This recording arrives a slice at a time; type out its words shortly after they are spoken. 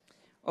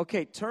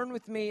Okay, turn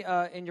with me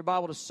in your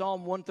Bible to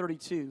Psalm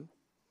 132.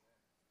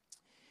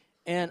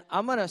 And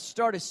I'm going to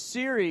start a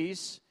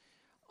series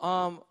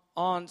on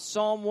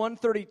Psalm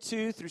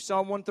 132 through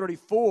Psalm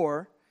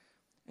 134.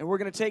 And we're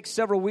going to take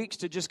several weeks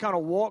to just kind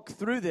of walk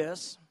through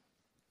this.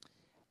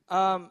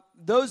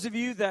 Those of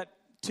you that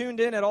tuned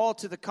in at all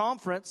to the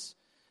conference,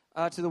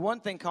 to the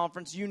One Thing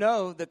conference, you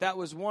know that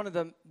was one of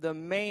the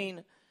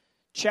main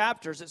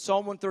chapters. That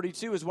Psalm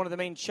 132 is one of the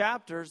main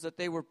chapters that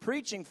they were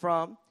preaching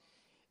from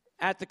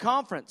at the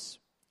conference.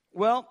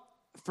 Well,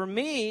 for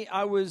me,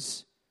 I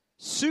was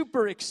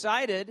super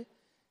excited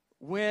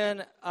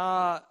when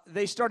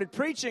they started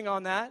preaching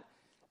on that,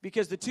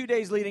 because the 2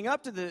 days leading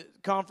up to the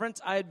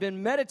conference, I had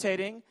been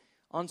meditating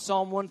on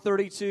Psalm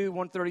 132,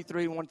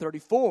 133, and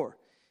 134,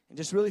 and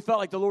just really felt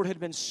like the Lord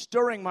had been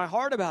stirring my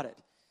heart about it.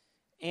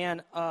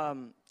 And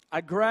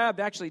I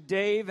grabbed, actually,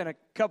 Dave and a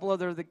couple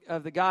other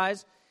of the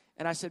guys,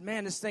 and I said,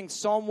 man, this thing,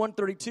 Psalm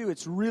 132,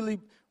 it's really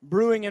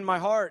brewing in my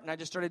heart. And I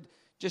just started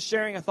just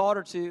sharing a thought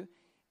or two,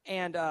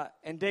 and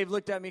Dave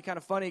looked at me kind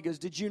of funny. He goes,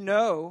 did you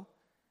know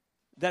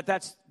that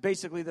that's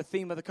basically the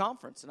theme of the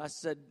conference? And I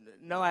said,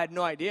 no, I had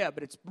no idea,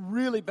 but it's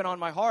really been on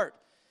my heart.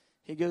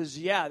 He goes,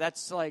 yeah,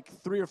 that's like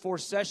 3 or 4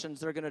 sessions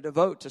they're going to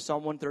devote to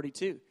Psalm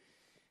 132.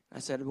 I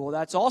said, well,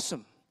 that's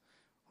awesome.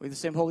 We have the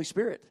same Holy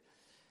Spirit.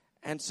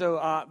 And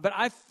so, but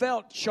I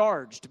felt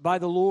charged by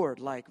the Lord,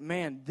 like,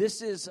 man,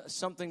 this is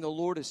something the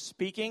Lord is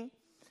speaking.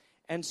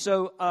 And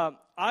so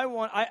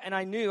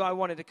I knew I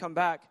wanted to come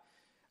back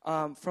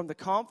from the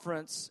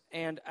conference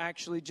and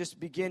actually just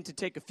begin to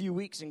take a few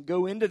weeks and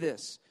go into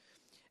this.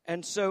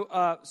 And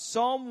so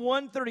Psalm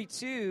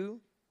 132,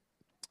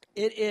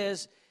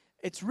 it's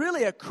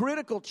really a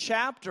critical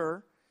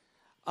chapter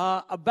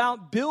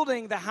about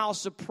building the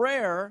house of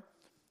prayer,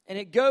 and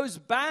it goes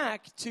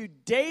back to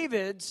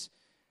David's,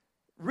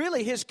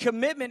 really his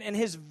commitment and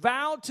his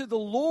vow to the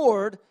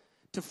Lord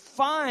to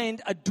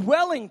find a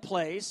dwelling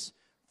place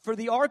for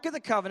the Ark of the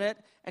Covenant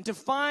and to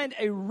find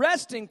a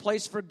resting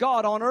place for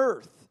God on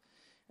earth.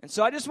 And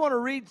so I just want to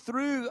read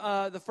through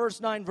the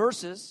first 9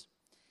 verses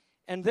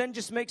and then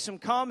just make some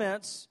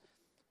comments.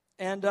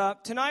 And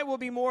tonight will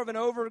be more of an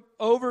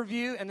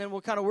overview, and then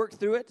we'll kind of work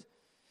through it.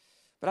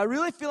 But I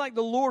really feel like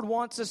the Lord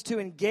wants us to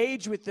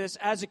engage with this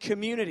as a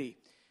community.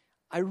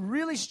 I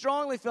really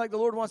strongly feel like the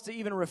Lord wants to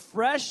even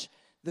refresh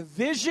the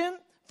vision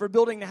for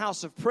building the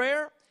house of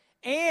prayer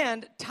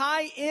and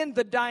tie in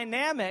the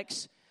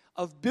dynamics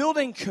of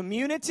building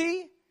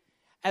community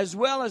as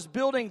well as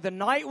building the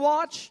night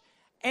watch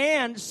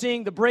and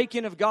seeing the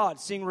break-in of God,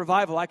 seeing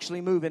revival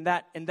actually move in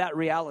that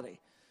reality.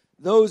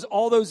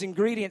 All those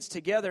ingredients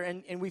together,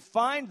 and we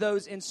find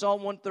those in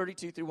Psalm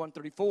 132 through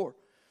 134.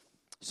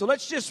 So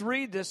let's just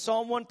read this,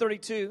 Psalm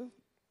 132,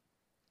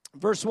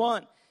 verse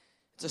 1.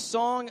 It's a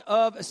song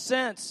of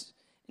ascents.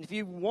 And if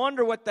you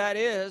wonder what that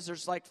is,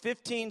 there's like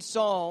 15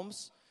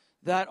 psalms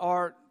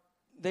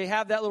they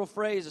have that little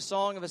phrase, a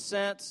song of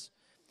ascents.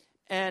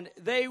 And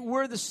they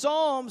were the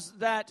psalms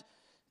that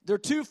they're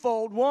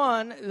twofold.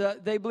 One,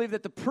 they believe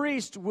that the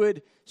priest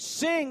would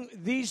sing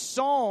these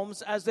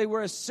psalms as they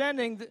were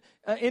ascending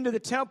into the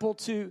temple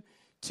to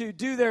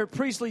do their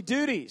priestly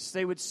duties.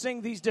 They would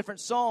sing these different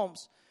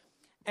psalms.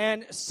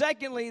 And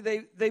secondly,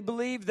 they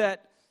believe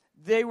that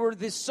they were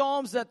the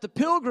psalms that the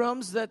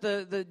pilgrims, that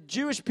the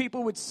Jewish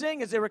people would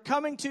sing as they were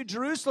coming to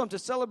Jerusalem to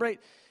celebrate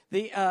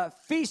the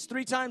feast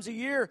 3 times a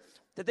year,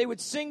 that they would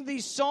sing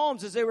these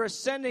psalms as they were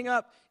ascending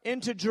up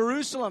into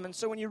Jerusalem. And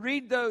so when you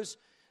read those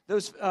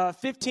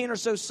 15 or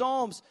so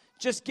psalms,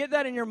 just get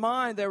that in your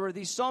mind. There were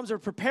these psalms that are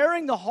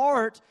preparing the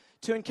heart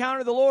to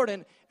encounter the Lord,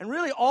 and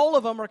really all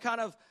of them are kind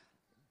of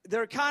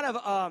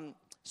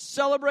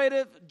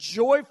celebrative,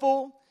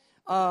 joyful.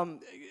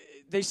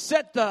 They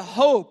set the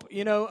hope,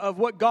 of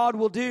what God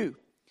will do.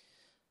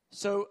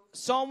 So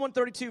Psalm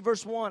 132,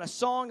 verse 1, a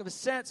song of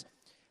ascents.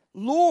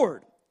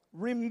 Lord,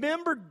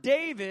 remember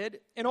David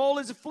in all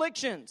his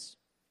afflictions,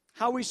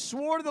 how he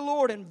swore to the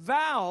Lord and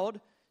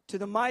vowed to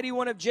the mighty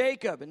one of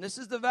Jacob. And this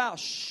is the vow.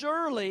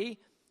 Surely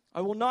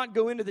I will not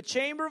go into the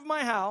chamber of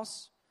my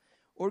house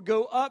or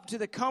go up to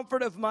the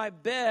comfort of my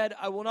bed.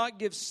 I will not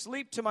give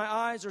sleep to my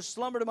eyes or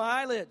slumber to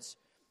my eyelids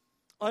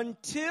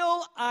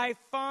until I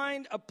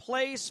find a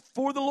place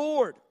for the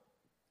Lord,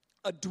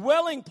 a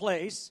dwelling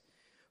place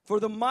for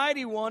the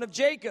mighty one of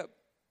Jacob.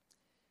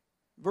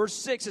 Verse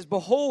 6 says,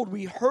 behold,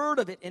 we heard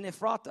of it in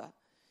Ephrathah.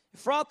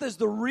 Ephrathah is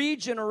the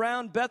region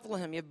around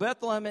Bethlehem. You have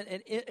Bethlehem, and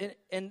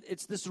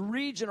it's this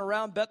region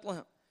around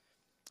Bethlehem.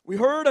 We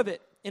heard of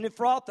it in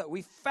Ephrathah.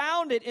 We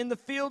found it in the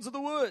fields of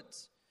the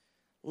woods.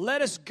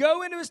 Let us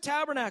go into his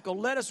tabernacle.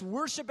 Let us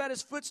worship at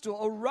his footstool.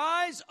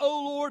 Arise,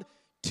 O Lord,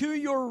 to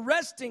your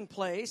resting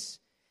place,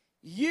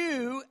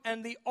 you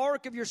and the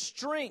ark of your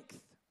strength.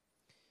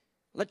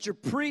 Let your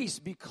priests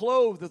be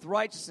clothed with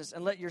righteousness,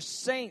 and let your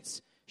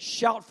saints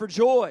shout for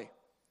joy.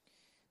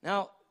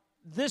 Now,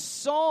 this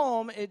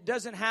psalm, it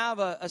doesn't have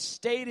a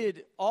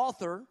stated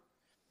author,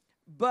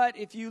 but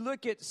if you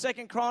look at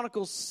 2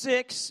 Chronicles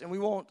 6, and we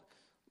won't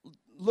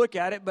look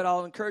at it, but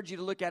I'll encourage you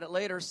to look at it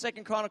later.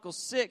 2 Chronicles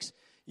 6,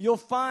 you'll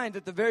find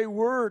that the very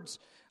words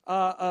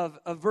of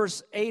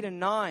verse 8 and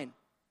 9.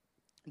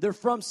 They're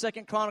from 2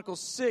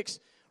 Chronicles 6,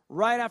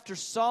 right after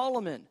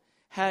Solomon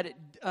had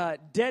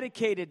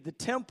dedicated the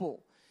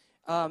temple.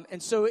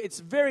 And so it's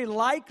very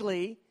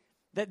likely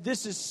that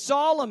this is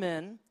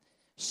Solomon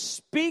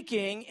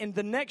speaking in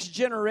the next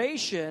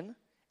generation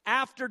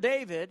after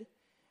David,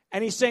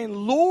 and he's saying,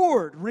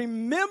 Lord,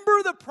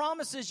 remember the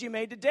promises you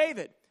made to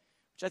David,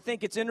 which I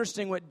think it's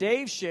interesting what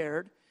Dave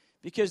shared,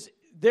 because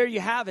there you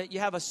have it. You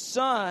have a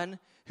son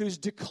who's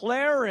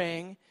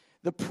declaring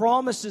the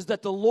promises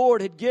that the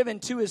Lord had given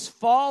to his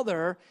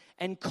father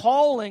and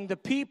calling the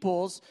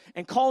peoples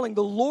and calling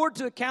the Lord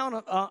to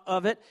account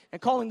of it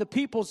and calling the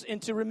peoples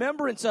into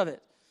remembrance of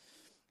it.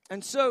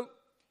 And so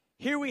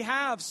here we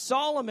have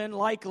Solomon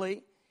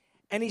likely,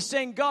 and he's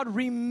saying, God,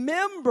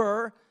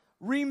 remember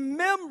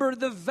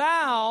the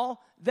vow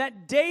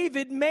that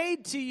David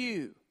made to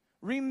you.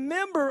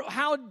 Remember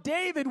how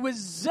David was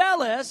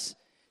zealous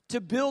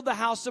to build the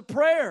house of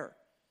prayer.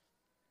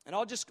 And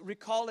I'll just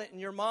recall it in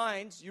your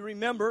minds. You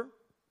remember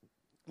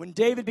when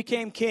David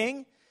became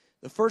king,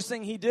 the first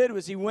thing he did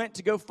was he went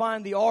to go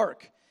find the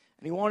ark.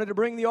 And he wanted to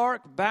bring the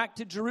ark back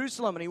to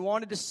Jerusalem. And he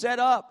wanted to set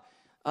up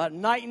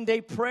night and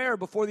day prayer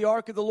before the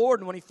ark of the Lord.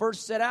 And when he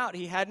first set out,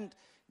 he hadn't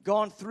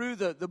gone through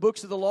the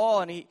books of the law.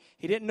 And he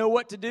didn't know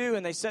what to do.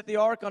 And they set the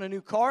ark on a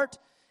new cart.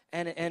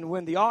 And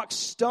when the ox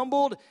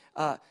stumbled,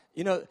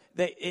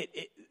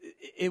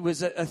 it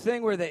was a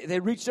thing where they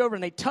reached over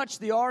and they touched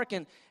the ark.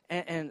 And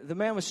the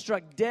man was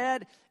struck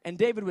dead. And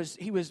David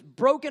was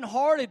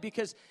brokenhearted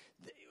because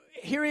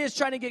here he is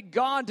trying to get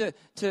God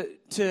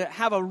to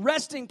have a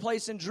resting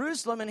place in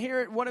Jerusalem, and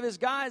here one of his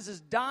guys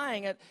is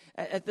dying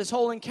at this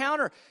whole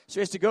encounter. So he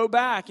has to go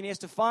back, and he has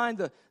to find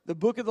the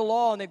book of the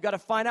law, and they've got to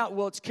find out,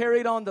 well, it's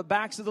carried on the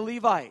backs of the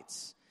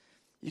Levites.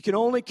 You can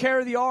only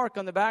carry the ark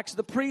on the backs of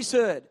the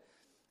priesthood.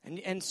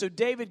 And so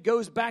David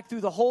goes back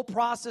through the whole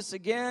process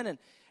again, and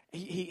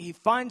he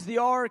finds the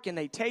ark, and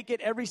they take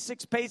it every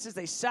 6 paces.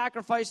 They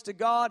sacrifice to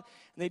God,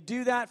 and they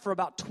do that for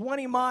about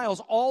 20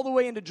 miles all the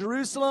way into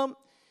Jerusalem.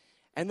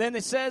 And then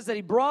it says that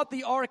he brought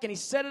the ark and he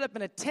set it up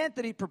in a tent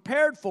that he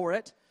prepared for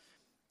it.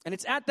 And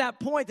it's at that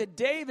point that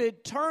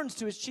David turns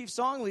to his chief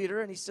song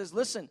leader and he says,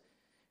 listen,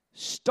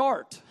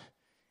 start.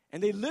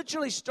 And they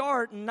literally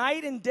start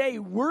night and day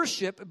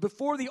worship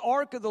before the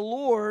ark of the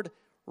Lord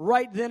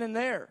right then and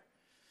there.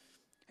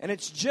 And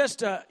it's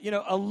just a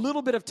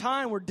little bit of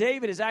time where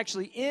David is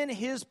actually in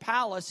his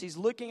palace. He's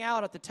looking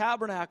out at the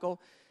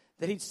tabernacle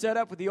that he'd set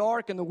up with the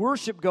ark and the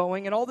worship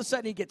going. And all of a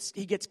sudden he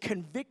gets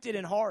convicted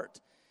in heart.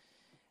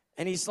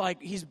 And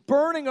he's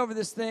burning over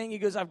this thing. He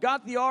goes, I've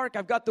got the ark,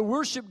 I've got the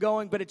worship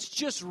going, but it's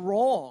just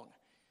wrong.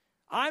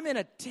 I'm in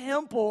a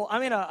temple,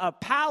 I'm in a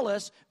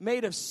palace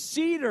made of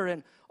cedar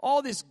and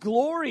all this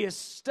glorious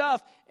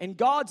stuff, and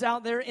God's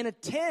out there in a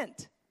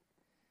tent.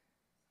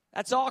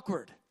 That's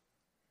awkward.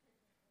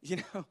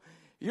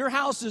 Your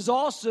house is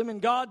awesome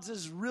and God's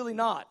is really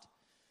not.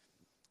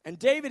 And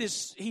David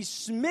he's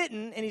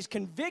smitten and he's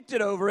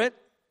convicted over it.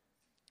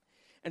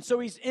 And so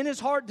he's in his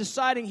heart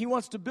deciding he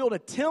wants to build a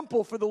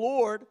temple for the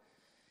Lord.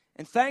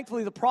 And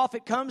thankfully the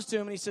prophet comes to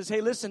him and he says,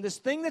 hey, listen, this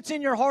thing that's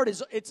in your heart,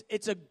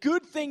 it's a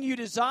good thing you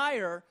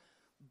desire,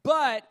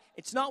 but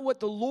it's not what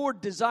the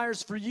Lord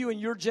desires for you and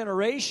your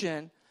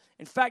generation.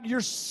 In fact, your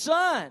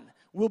son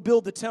will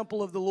build the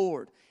temple of the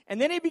Lord.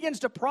 And then he begins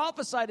to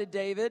prophesy to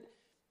David,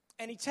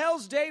 and he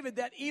tells David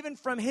that even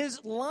from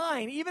his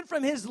line, even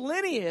from his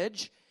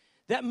lineage,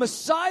 that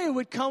Messiah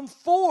would come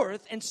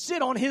forth and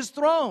sit on his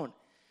throne.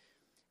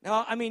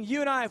 Now, I mean,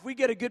 you and I, if we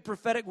get a good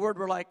prophetic word,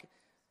 we're like,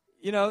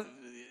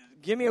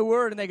 give me a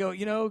word. And they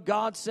go,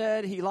 God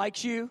said he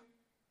likes you.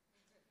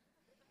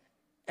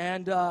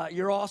 And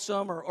you're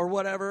awesome or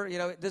whatever.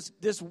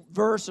 This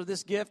verse or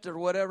this gift or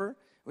whatever.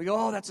 We go,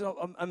 oh, that's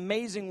an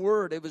amazing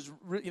word. It was,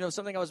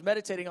 something I was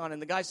meditating on.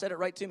 And the guy said it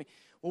right to me.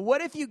 Well,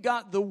 what if you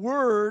got the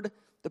word,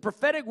 the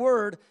prophetic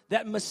word,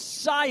 that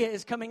Messiah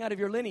is coming out of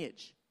your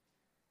lineage?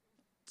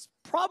 It's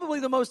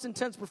probably the most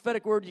intense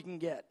prophetic word you can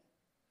get.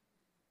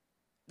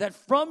 That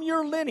from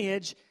your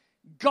lineage,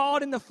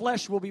 God in the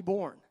flesh will be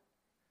born.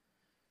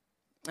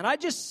 And I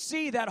just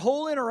see that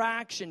whole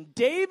interaction.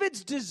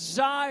 David's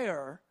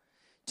desire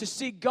to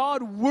see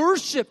God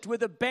worshipped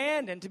with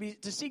abandon,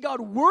 to see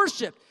God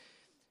worshipped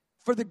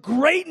for the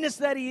greatness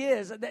that he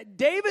is. That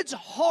David's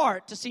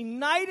heart to see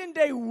night and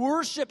day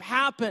worship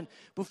happen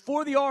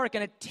before the ark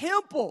and a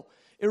temple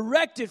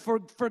erected for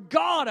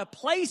God, a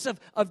place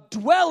of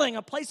dwelling,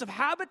 a place of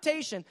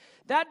habitation.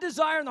 That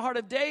desire in the heart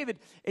of David,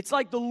 it's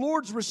like the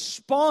Lord's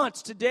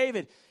response to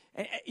David.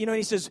 And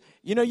he says,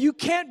 you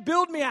can't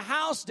build me a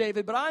house,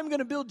 David, but I'm going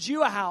to build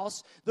you a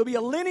house. There'll be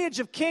a lineage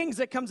of kings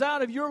that comes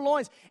out of your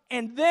loins.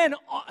 And then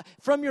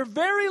from your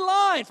very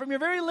line, from your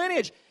very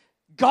lineage,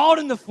 God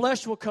in the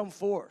flesh will come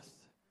forth.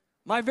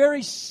 My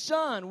very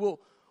son will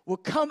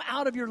come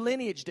out of your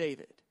lineage,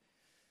 David.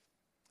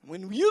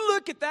 When you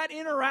look at that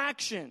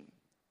interaction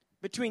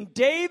between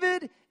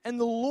David and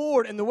the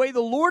Lord, and the way the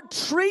Lord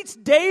treats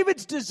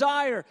David's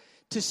desire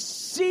to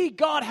see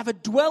God have a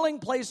dwelling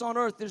place on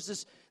earth,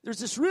 there's there's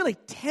this really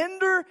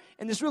tender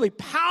and this really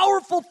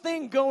powerful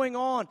thing going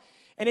on.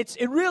 And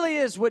it really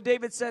is what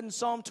David said in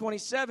Psalm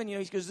 27.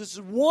 He goes, this is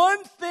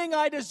one thing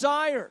I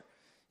desire.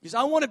 He goes,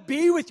 I want to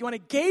be with you. I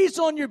want to gaze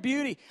on your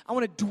beauty. I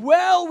want to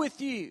dwell with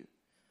you.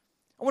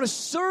 I want to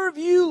serve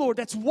you, Lord.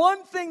 That's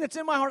one thing that's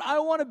in my heart. I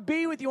want to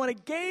be with you. I want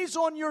to gaze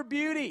on your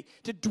beauty,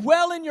 to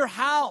dwell in your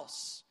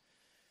house.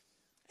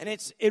 And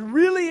it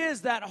really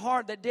is that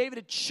heart that David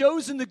had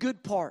chosen the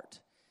good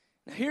part.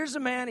 Now here's a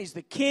man, he's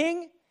the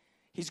king.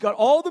 He's got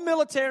all the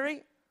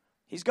military.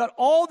 He's got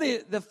all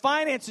the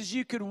finances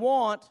you could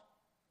want.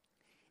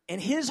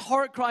 And his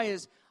heart cry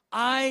is,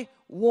 I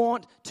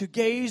want to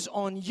gaze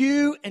on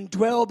you and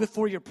dwell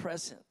before your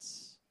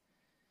presence.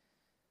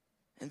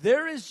 And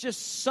there is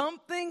just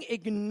something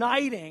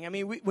igniting. I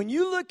mean, when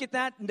you look at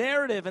that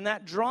narrative and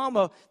that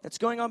drama that's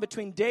going on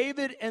between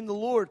David and the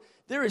Lord,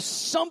 there is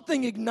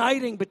something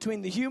igniting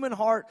between the human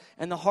heart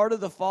and the heart of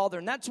the Father.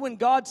 And that's when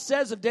God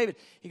says of David,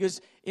 he goes,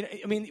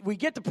 we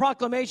get the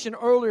proclamation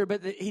earlier,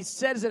 but he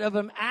says it of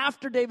him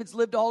after David's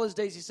lived all his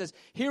days. He says,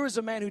 here is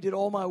a man who did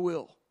all my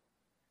will.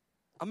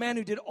 A man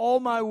who did all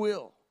my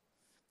will.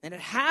 And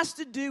it has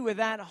to do with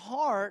that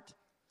heart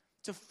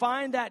to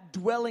find that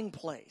dwelling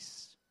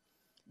place.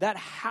 That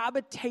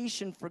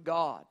habitation for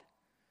God.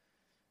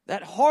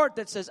 That heart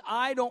that says,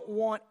 I don't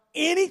want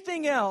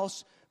anything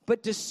else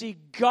but to see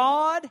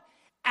God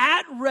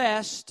at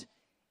rest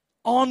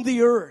on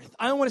the earth.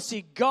 I want to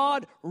see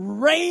God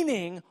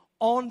reigning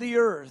on the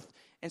earth.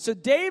 And so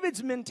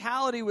David's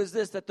mentality was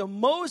this, that the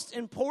most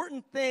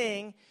important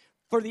thing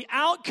for the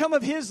outcome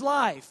of his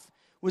life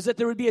was that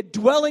there would be a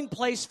dwelling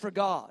place for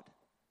God.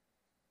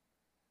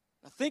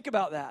 Now think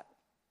about that.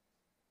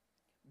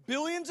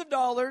 Billions of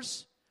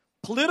dollars,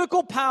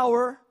 political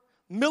power,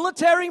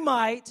 military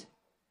might.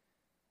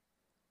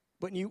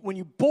 But when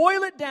you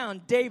boil it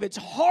down, David's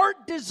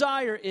heart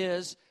desire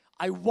is,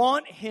 I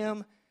want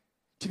him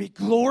to be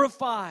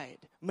glorified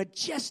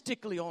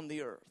majestically on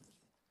the earth.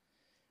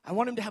 I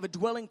want him to have a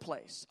dwelling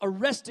place, a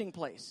resting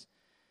place.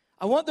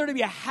 I want there to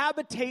be a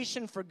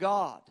habitation for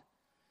God.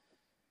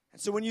 And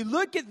so when you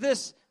look at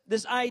this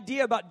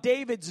idea about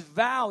David's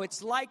vow,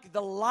 it's like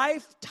the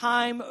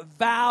lifetime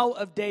vow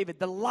of David,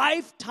 the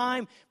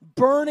lifetime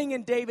burning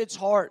in David's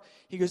heart.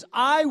 He goes,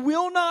 I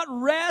will not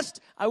rest.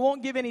 I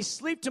won't give any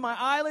sleep to my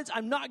eyelids.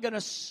 I'm not going to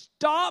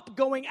stop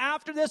going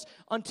after this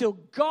until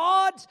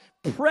God's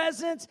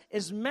presence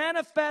is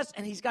manifest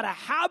and he's got a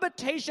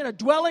habitation, a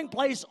dwelling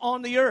place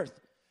on the earth.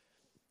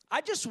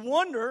 I just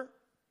wonder,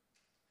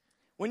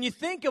 when you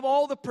think of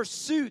all the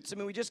pursuits,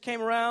 we just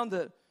came around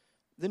the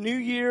new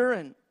year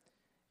and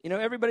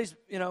everybody's,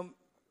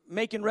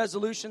 making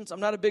resolutions.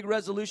 I'm not a big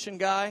resolution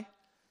guy.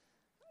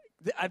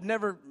 I've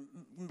never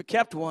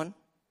kept one.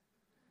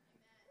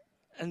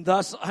 And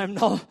thus, I'm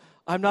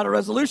not a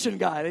resolution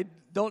guy. They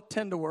don't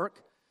tend to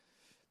work.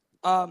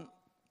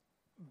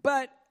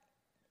 But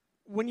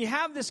when you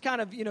have this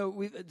kind of,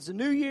 it's a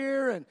new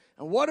year, and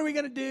what are we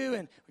going to do?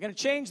 And we're going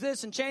to change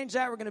this and change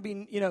that. We're going to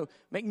be,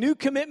 make new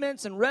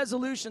commitments and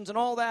resolutions and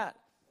all that.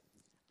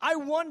 I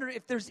wonder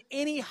if there's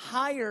any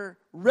higher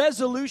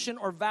resolution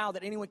or vow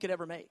that anyone could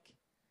ever make.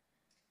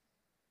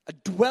 A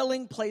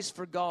dwelling place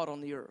for God on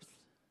the earth.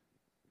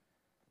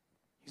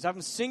 Because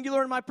I'm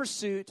singular in my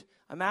pursuit.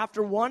 I'm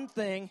after one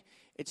thing.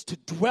 It's to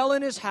dwell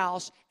in his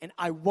house. And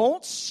I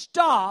won't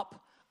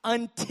stop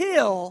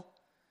until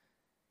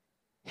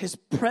his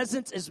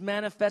presence is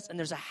manifest and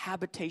there's a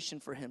habitation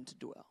for him to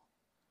dwell.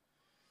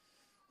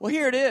 Well,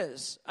 here it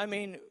is.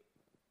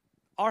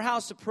 Our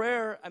house of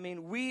prayer,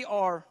 we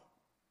are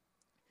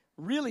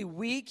really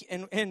weak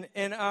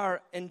in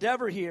our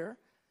endeavor here.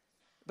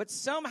 But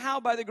somehow,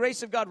 by the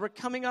grace of God, we're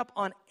coming up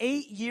on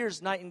 8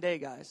 years night and day,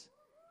 guys.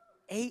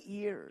 8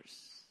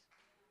 years.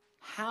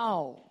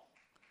 How?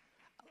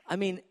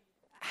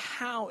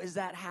 How is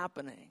that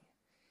happening?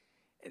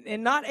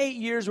 And not 8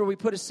 years where we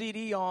put a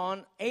CD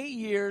on. 8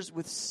 years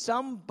with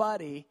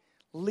somebody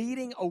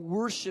leading a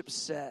worship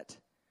set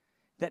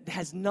that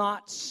has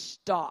not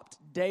stopped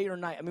day or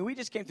night. We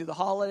just came through the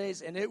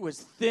holidays, and it was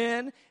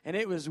thin, and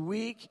it was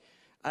weak.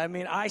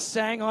 I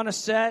sang on a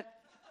set.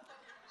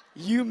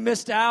 You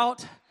missed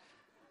out.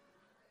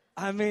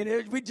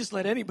 We just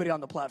let anybody on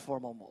the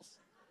platform almost.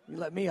 You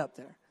let me up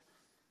there.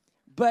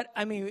 But,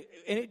 and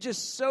it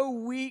just so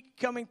weak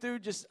coming through,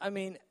 just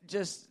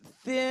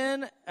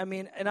thin.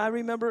 And I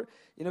remember,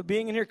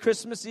 being in here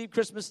Christmas Eve,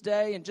 Christmas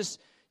Day, and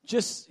just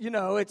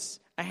it's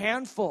a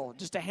handful,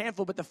 just a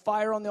handful. But the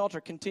fire on the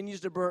altar continues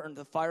to burn.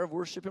 The fire of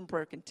worship and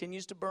prayer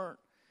continues to burn.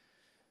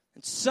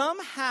 And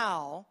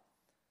somehow,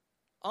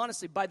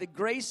 honestly, by the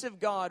grace of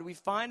God, we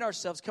find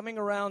ourselves coming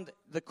around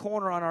the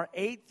corner on our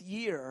 8th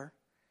year.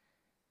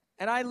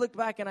 And I look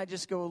back and I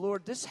just go,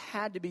 Lord, this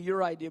had to be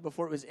your idea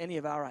before it was any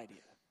of our idea.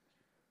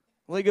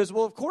 Well, he goes,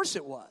 well, of course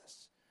it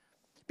was.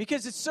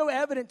 Because it's so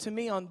evident to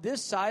me on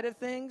this side of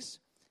things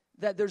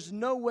that there's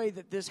no way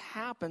that this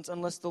happens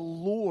unless the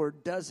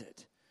Lord does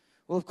it.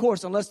 Well, of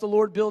course, unless the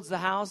Lord builds the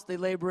house, they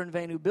labor in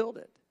vain who build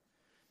it.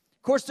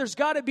 Of course, there's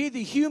got to be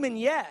the human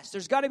yes.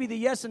 There's got to be the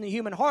yes in the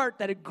human heart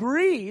that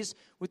agrees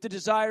with the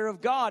desire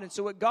of God. And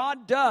so what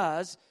God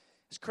does,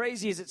 as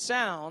crazy as it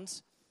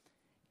sounds,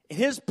 in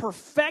His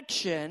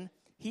perfection,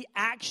 He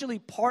actually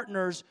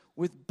partners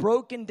with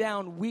broken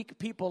down, weak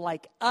people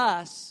like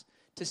us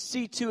to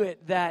see to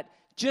it that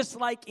just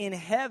like in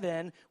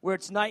heaven, where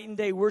it's night and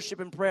day worship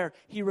and prayer,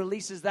 He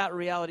releases that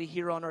reality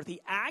here on earth.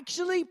 He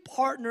actually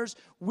partners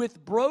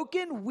with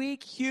broken,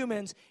 weak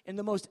humans in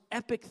the most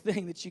epic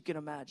thing that you can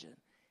imagine.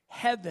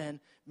 Heaven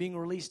being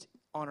released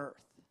on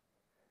earth.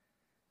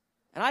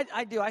 And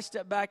I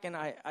step back and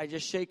I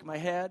just shake my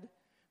head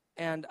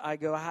and I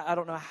go, I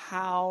don't know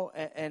how,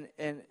 and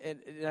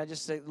I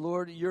just say,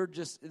 Lord,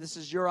 this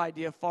is your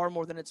idea far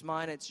more than it's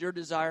mine. It's your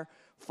desire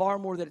far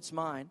more than it's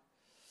mine.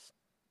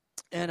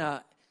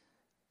 And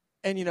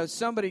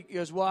somebody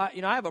goes, well,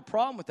 I have a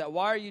problem with that.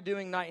 Why are you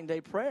doing night and day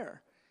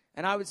prayer?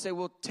 And I would say,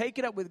 well, take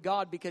it up with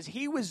God, because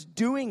He was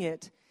doing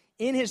it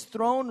in His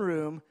throne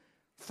room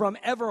from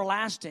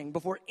everlasting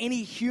before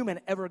any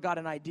human ever got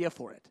an idea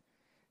for it.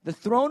 The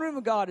throne room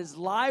of God is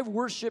live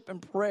worship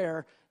and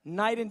prayer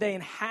night and day,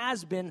 and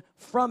has been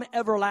from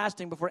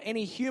everlasting before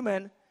any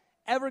human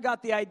ever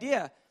got the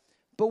idea.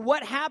 But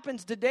what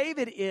happens to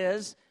David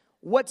is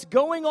what's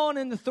going on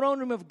in the throne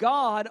room of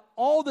God,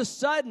 all of a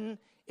sudden,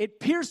 it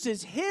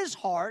pierces his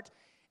heart,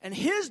 and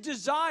his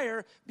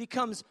desire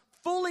becomes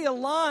fully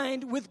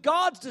aligned with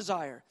God's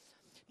desire.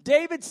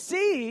 David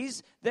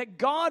sees that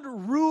God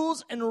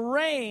rules and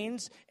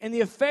reigns in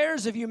the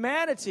affairs of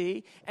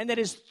humanity, and that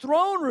His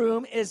throne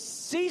room is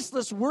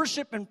ceaseless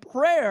worship and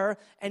prayer,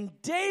 and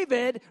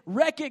David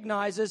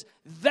recognizes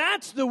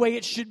that's the way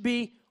it should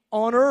be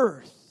on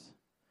earth.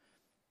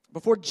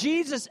 Before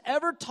Jesus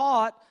ever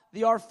taught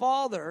the Our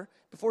Father,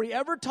 before He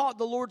ever taught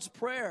the Lord's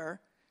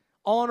Prayer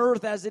on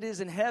earth as it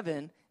is in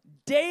heaven,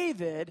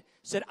 David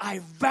said, I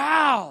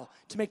vow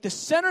to make the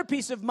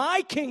centerpiece of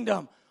my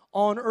kingdom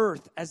on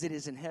earth as it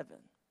is in heaven.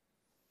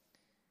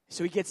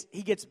 So he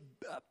gets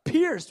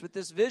pierced with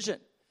this vision.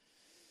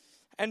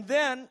 And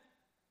then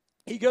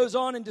he goes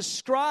on and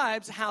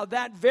describes how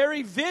that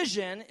very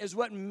vision is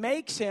what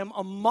makes him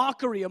a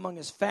mockery among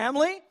his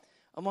family,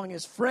 among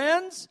his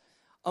friends,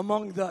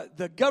 among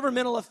the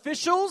governmental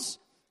officials,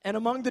 and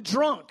among the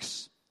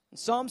drunks. In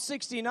Psalm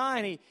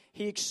 69,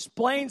 he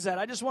explains that.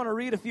 I just want to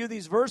read a few of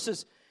these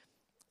verses.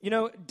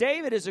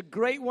 David is a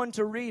great one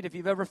to read if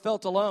you've ever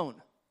felt alone,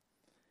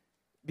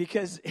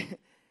 because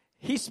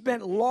he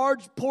spent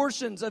large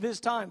portions of his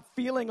time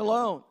feeling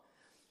alone.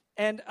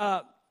 And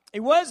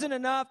it wasn't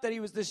enough that he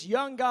was this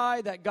young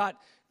guy that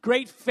got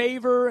great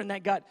favor and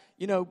that got,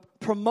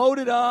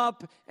 promoted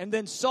up, and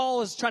then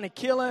Saul is trying to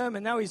kill him,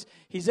 and now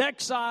he's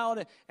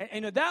exiled.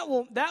 And that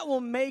will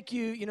make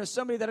you,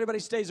 somebody that everybody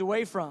stays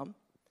away from.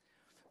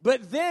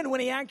 But then when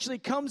he actually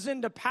comes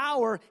into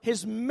power,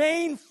 his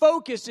main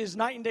focus is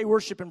night and day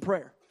worship and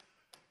prayer.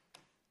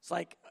 It's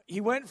like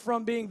he went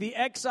from being the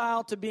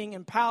exile to being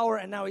in power,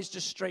 and now he's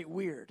just straight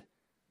weird.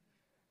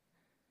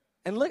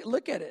 And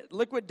look at it.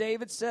 Look what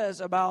David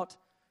says about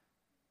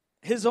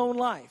his own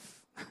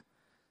life.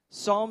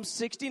 Psalm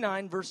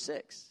 69, verse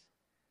 6.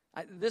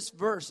 This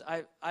verse,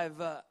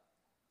 I've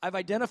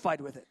identified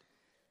with it.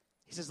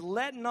 He says,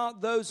 let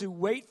not those who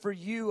wait for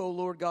you, O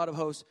Lord God of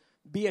hosts,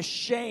 be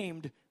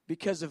ashamed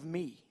because of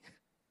me.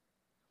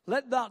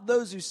 Let not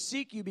those who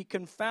seek you be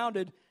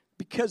confounded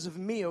because of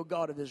me, O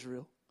God of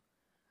Israel.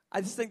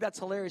 I just think that's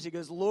hilarious. He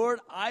goes, Lord,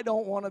 I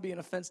don't want to be an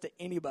offense to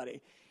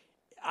anybody.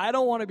 I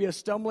don't want to be a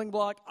stumbling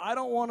block. I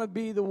don't want to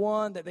be the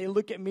one that they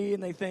look at me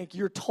and they think,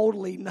 you're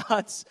totally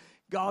nuts.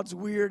 God's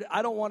weird.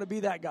 I don't want to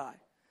be that guy.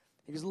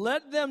 He goes,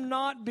 let them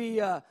not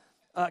be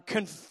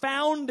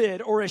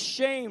confounded or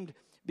ashamed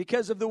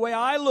because of the way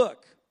I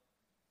look.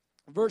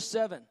 Verse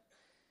 7.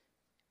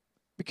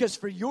 Because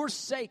for your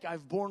sake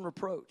I've borne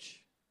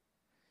reproach.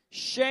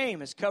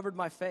 Shame has covered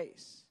my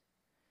face.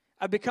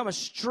 I've become a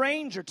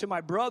stranger to my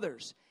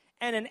brothers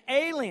and an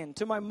alien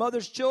to my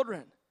mother's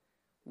children.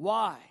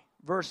 Why?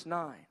 Verse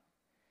 9.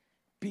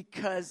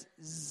 Because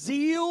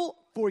zeal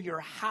for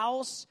your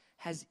house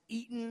has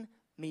eaten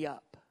me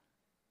up.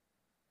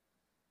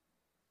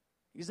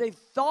 Because they've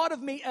thought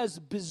of me as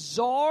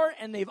bizarre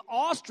and they've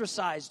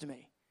ostracized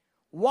me.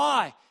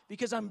 Why?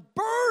 Because I'm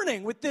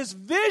burning with this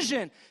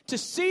vision to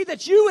see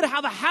that you would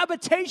have a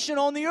habitation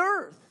on the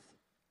earth.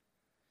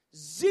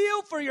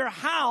 Zeal for your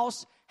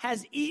house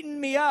has eaten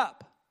me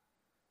up.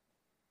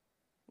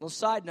 Little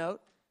side note.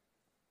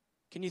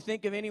 Can you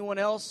think of anyone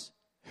else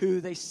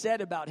who they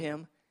said about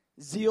him,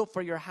 zeal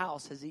for your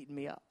house has eaten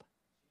me up?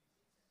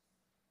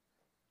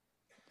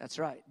 That's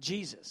right,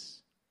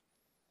 Jesus.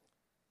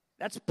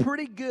 That's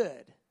pretty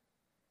good.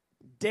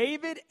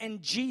 David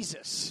and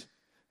Jesus,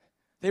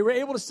 they were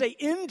able to say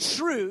in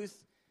truth,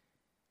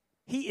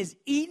 he is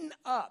eaten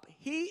up.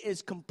 He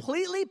is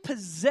completely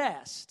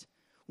possessed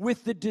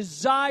with the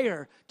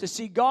desire to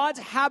see God's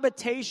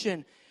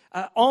habitation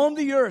on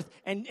the earth.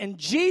 And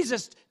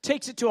Jesus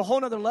takes it to a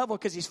whole other level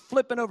because he's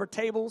flipping over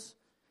tables,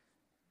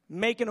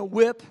 making a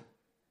whip,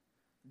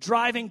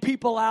 driving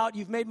people out.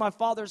 You've made my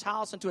Father's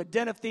house into a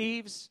den of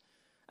thieves.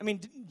 I mean,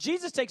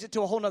 Jesus takes it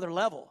to a whole nother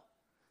level.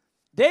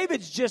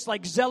 David's just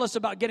like zealous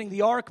about getting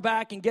the ark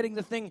back and getting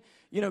the thing,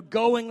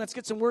 going. Let's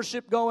get some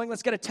worship going.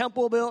 Let's get a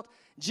temple built.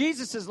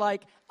 Jesus is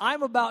like,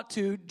 I'm about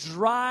to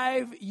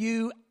drive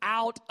you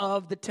out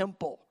of the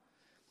temple.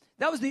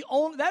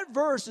 That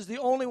verse is the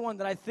only one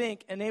that I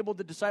think enabled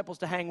the disciples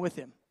to hang with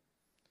him.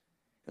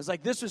 It's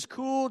like, this is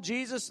cool.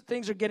 Jesus,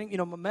 things are getting,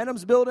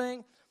 momentum's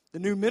building. The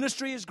new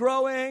ministry is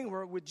growing.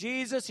 We're with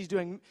Jesus. He's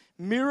doing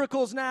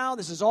miracles now.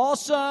 This is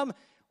awesome.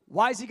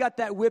 Why has he got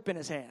that whip in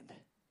his hand?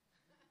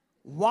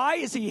 Why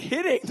is he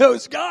hitting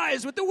those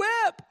guys with the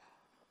whip?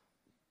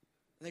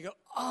 And they go,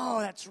 oh,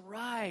 that's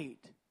right.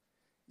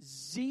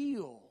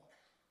 Zeal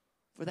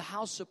for the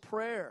house of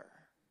prayer.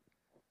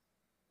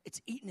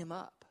 It's eating him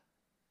up.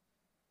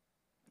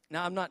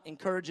 Now, I'm not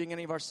encouraging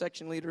any of our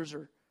section leaders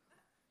or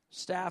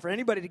staff or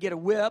anybody to get a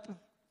whip,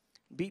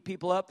 beat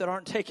people up that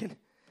aren't taking the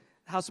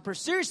house of prayer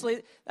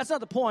seriously. That's not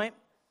the point.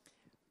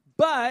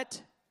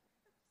 But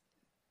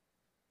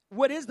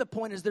what is the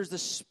point is there's the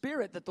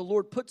spirit that the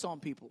Lord puts on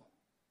people.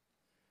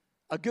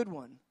 A good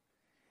one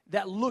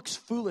that looks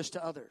foolish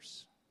to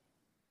others.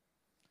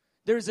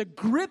 There's a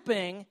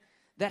gripping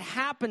that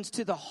happens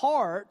to the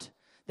heart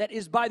that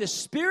is by the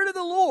Spirit of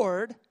the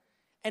Lord,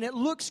 and it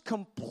looks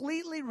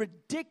completely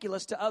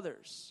ridiculous to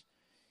others.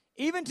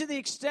 Even to the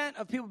extent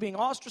of people being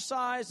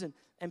ostracized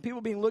and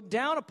people being looked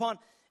down upon.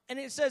 And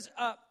it says,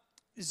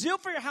 zeal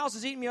for your house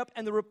has eaten me up,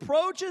 and the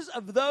reproaches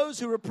of those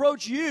who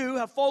reproach you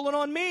have fallen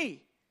on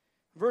me.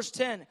 Verse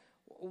 10.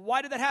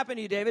 Why did that happen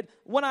to you, David?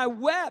 When I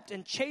wept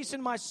and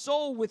chastened my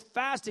soul with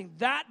fasting,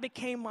 that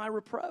became my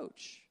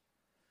reproach.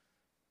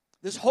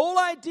 This whole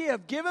idea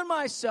of giving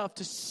myself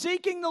to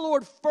seeking the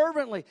Lord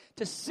fervently,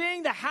 to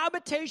seeing the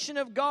habitation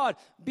of God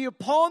be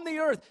upon the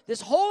earth,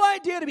 this whole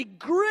idea to be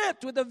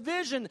gripped with a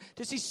vision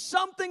to see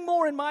something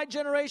more in my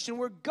generation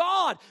where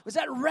God was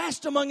at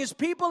rest among his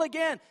people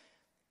again.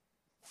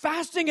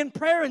 Fasting and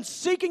prayer and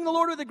seeking the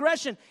Lord with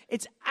aggression,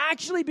 it's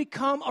actually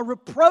become a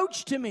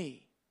reproach to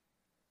me.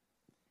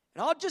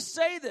 And I'll just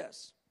say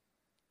this.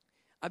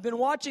 I've been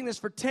watching this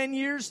for 10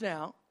 years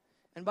now,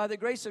 and by the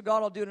grace of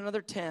God, I'll do it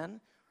another 10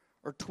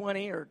 or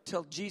 20 or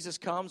till Jesus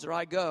comes or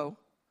I go.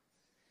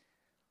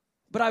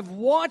 But I've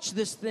watched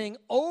this thing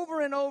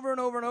over and over and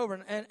over and over,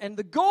 and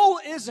the goal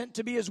isn't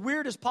to be as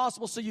weird as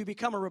possible so you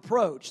become a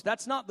reproach.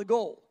 That's not the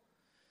goal.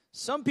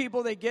 Some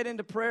people, they get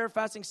into prayer,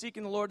 fasting,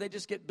 seeking the Lord, they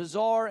just get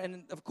bizarre,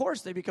 and of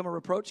course they become a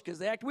reproach because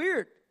they act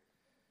weird.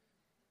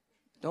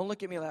 Don't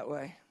look at me that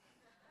way.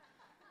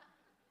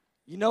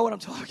 You know what I'm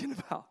talking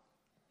about.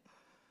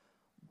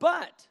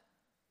 But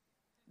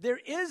there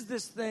is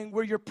this thing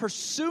where you're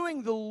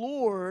pursuing the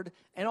Lord,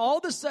 and all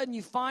of a sudden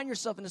you find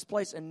yourself in this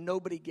place and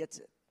nobody gets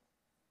it.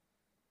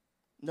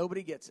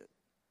 Nobody gets it.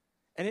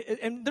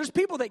 And there's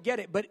people that get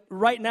it, but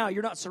right now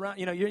you're not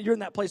surrounded, you're in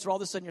that place where all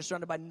of a sudden you're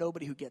surrounded by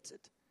nobody who gets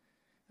it.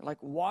 They're like,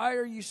 why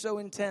are you so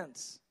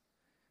intense?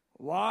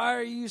 Why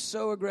are you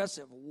so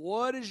aggressive?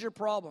 What is your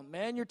problem?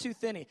 Man, you're too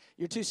thin.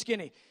 You're too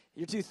skinny.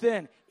 You're too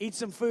thin. Eat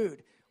some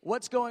food.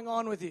 What's going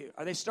on with you?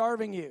 Are they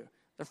starving you?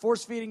 They're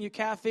force-feeding you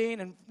caffeine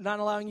and not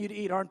allowing you to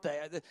eat, aren't they?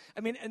 I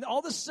mean, and all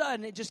of a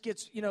sudden, it just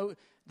gets,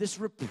 this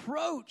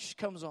reproach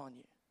comes on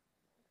you.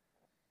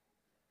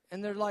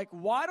 And they're like,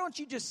 why don't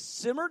you just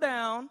simmer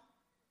down,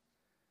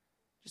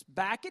 just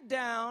back it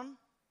down,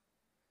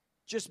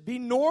 just be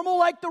normal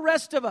like the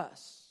rest of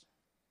us?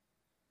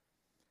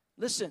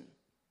 Listen,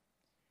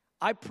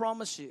 I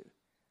promise you,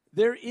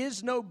 there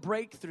is no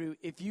breakthrough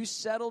if you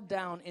settle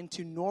down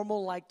into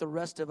normal like the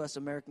rest of us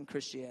American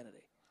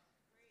Christianity.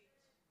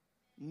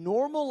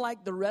 Normal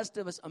like the rest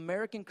of us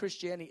American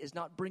Christianity is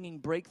not bringing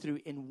breakthrough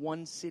in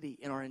one city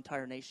in our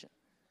entire nation.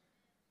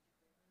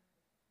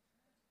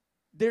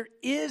 There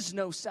is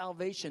no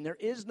salvation. There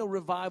is no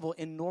revival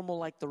in normal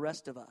like the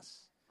rest of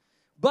us.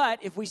 But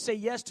if we say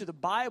yes to the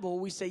Bible,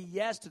 we say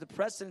yes to the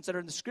precedents that are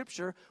in the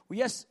Scripture,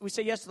 we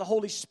say yes to the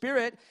Holy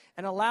Spirit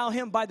and allow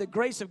Him by the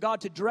grace of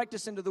God to direct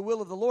us into the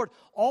will of the Lord,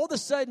 all of a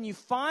sudden you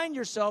find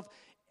yourself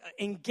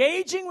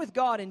engaging with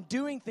God and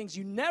doing things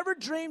you never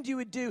dreamed you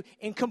would do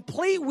in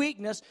complete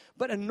weakness,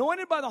 but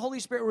anointed by the Holy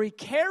Spirit where He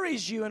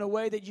carries you in a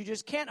way that you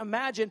just can't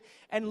imagine.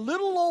 And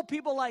little old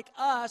people like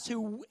us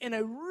who in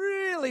a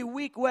really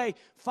weak way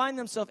find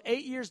themselves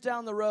 8 years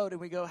down the road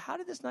and we go, how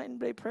did this night and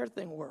day prayer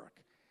thing work?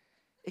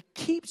 It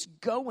keeps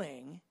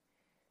going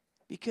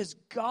because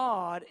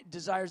God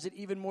desires it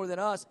even more than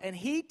us. And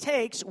He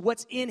takes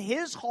what's in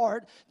His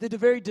heart, the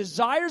very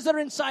desires that are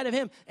inside of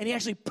Him, and He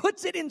actually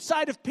puts it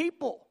inside of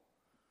people.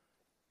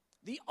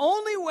 The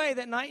only way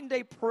that night and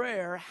day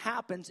prayer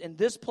happens in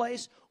this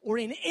place or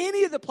in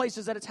any of the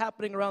places that it's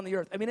happening around the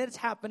earth, I mean, it's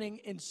happening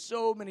in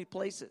so many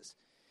places,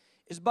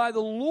 is by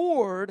the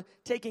Lord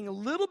taking a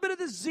little bit of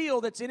the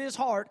zeal that's in His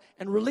heart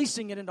and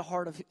releasing it into the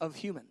heart of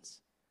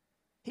humans.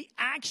 He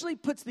actually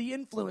puts the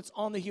influence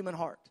on the human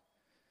heart.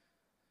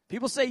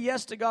 People say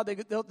yes to God.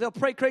 They'll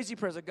pray crazy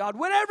prayers of God.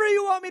 Whatever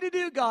you want me to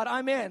do, God,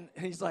 I'm in.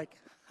 And He's like,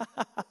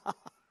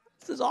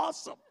 this is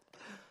awesome.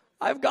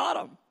 I've got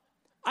them.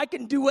 I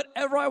can do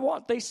whatever I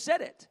want. They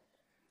said it.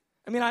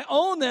 I mean, I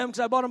own them because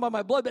I bought them by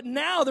my blood, but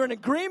now they're in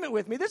agreement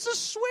with me. This is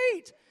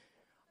sweet.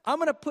 I'm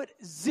going to put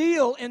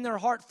zeal in their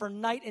heart for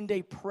night and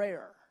day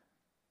prayer.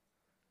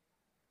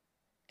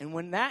 And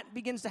when that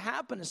begins to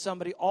happen to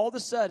somebody, all of a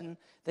sudden,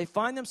 they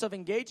find themselves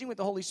engaging with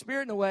the Holy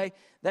Spirit in a way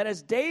that,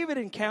 as David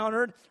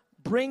encountered,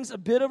 brings a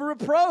bit of a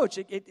reproach.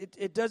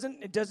 It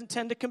doesn't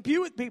tend to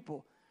compute with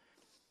people.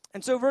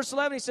 And so verse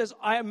 11, he says,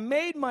 I have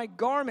made my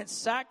garments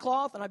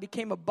sackcloth, and I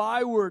became a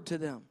byword to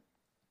them.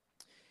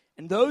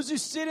 And those who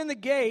sit in the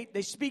gate,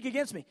 they speak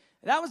against me.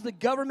 And that was the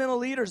governmental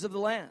leaders of the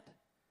land.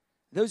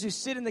 Those who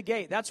sit in the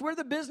gate. That's where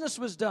the business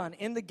was done,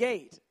 in the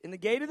gate. In the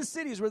gate of the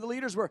city is where the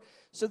leaders were.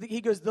 So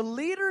he goes, the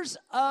leaders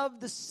of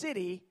the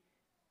city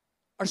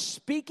are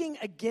speaking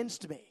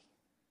against me.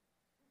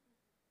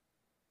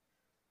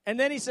 And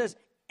then he says,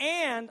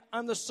 and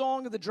I'm the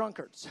song of the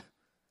drunkards.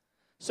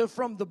 So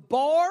from the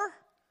bar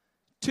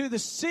to the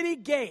city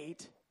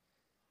gate,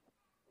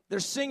 they're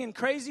singing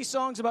crazy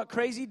songs about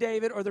crazy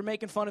David, or they're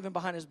making fun of him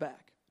behind his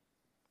back.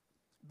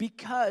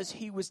 Because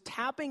he was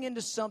tapping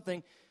into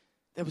something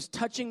that was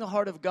touching the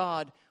heart of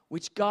God,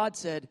 which God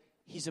said,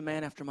 he's a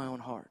man after my own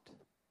heart.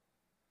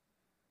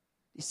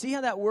 You see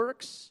how that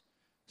works?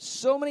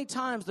 So many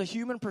times the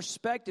human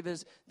perspective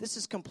is, this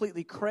is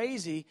completely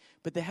crazy,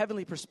 but the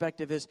heavenly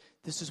perspective is,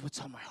 this is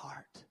what's on my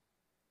heart.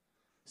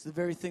 It's the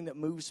very thing that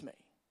moves me.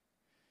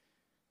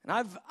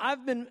 And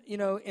I've been,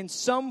 in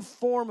some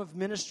form of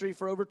ministry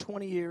for over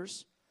 20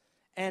 years,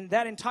 and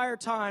that entire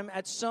time,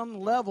 at some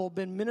level,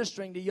 been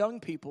ministering to young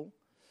people.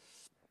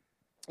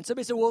 And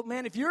somebody said, well,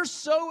 man, if you're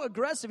so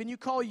aggressive and you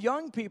call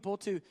young people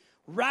to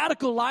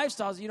radical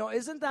lifestyles,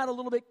 isn't that a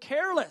little bit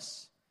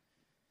careless?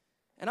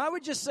 And I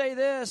would just say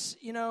this,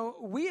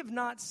 we have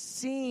not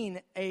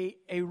seen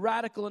a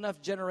radical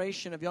enough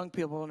generation of young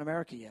people in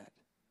America yet.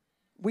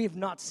 We have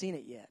not seen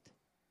it yet.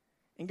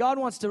 And God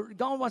wants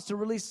to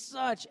release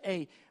such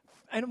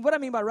and what I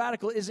mean by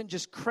radical isn't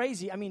just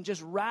crazy. I mean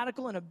just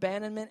radical in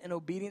abandonment and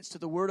obedience to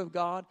the Word of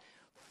God,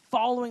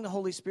 following the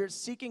Holy Spirit,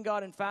 seeking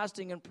God in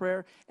fasting and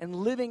prayer, and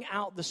living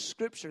out the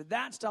Scripture.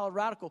 That style of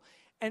radical.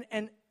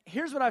 And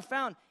here's what I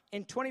found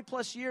in 20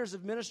 plus years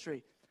of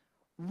ministry.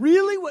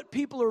 Really what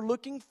people are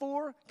looking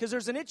for, because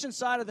there's an itch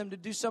inside of them to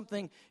do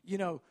something,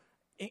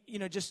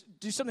 just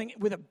do something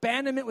with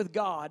abandonment with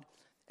God.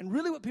 And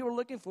really what people are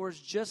looking for is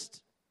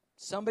just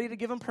somebody to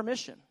give them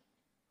permission.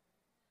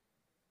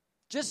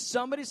 Just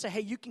somebody to say, hey,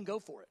 you can go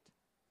for it.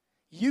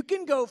 You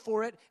can go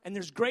for it, and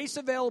there's grace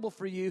available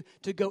for you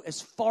to go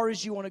as far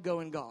as you want to go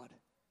in God.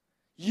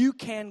 You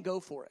can go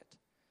for it.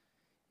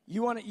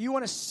 You want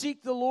to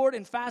seek the Lord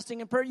in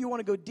fasting and prayer. You want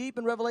to go deep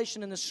in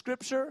revelation in the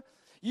Scripture.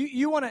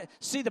 You want to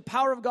see the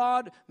power of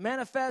God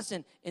manifest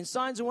in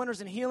signs and wonders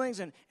and healings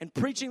and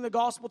preaching the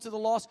gospel to the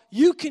lost.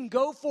 You can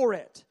go for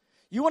it.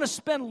 You want to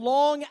spend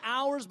long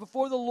hours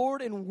before the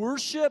Lord in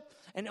worship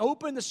and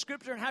open the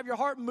Scripture and have your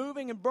heart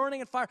moving and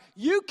burning in fire.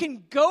 You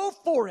can go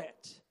for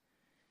it.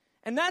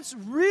 And that's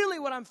really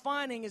what I'm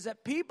finding, is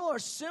that people are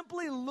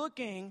simply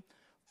looking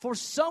for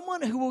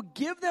someone who will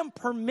give them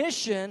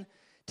permission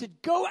to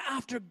go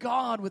after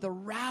God with a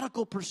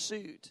radical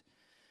pursuit.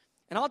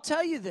 And I'll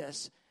tell you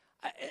this,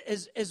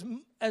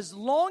 as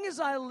long as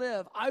I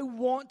live, I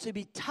want to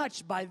be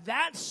touched by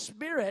that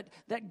spirit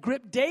that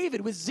gripped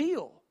David with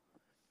zeal.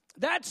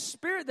 That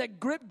spirit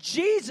that gripped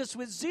Jesus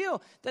with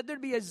zeal, that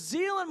there'd be a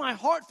zeal in my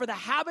heart for the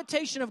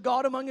habitation of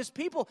God among His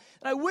people,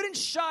 that I wouldn't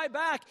shy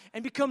back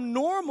and become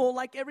normal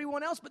like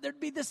everyone else, but there'd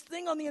be this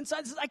thing on the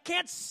inside that says, I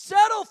can't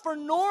settle for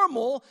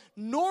normal.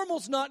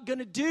 Normal's not going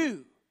to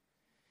do.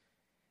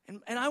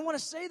 And I want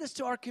to say this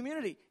to our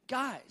community.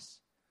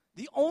 Guys,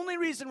 the only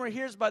reason we're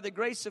here is by the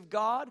grace of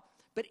God,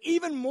 but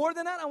even more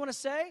than that, I want to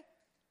say,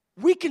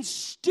 we can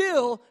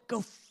still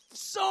go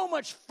so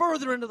much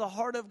further into the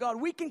heart of God.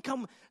 We can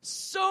come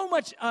so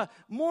much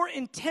more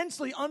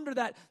intensely under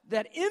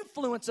that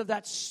influence of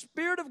that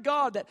Spirit of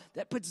God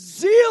that puts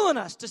zeal in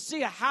us to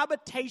see a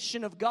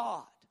habitation of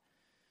God.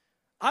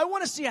 I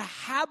want to see a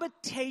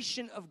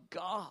habitation of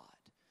God.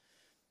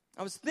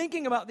 I was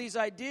thinking about these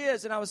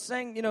ideas, and I was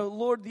saying,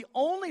 Lord, the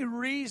only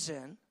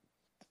reason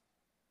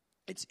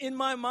it's in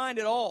my mind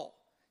at all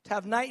to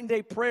have night and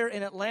day prayer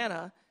in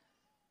Atlanta,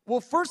 well,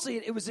 firstly,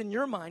 it was in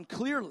your mind,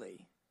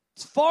 clearly.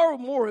 It's far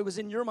more it was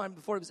in your mind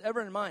before it was ever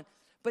in mine.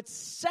 But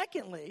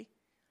secondly,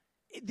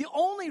 the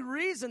only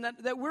reason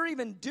that we're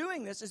even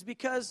doing this is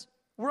because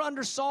we're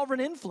under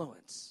sovereign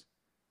influence.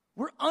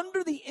 We're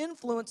under the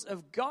influence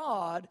of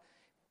God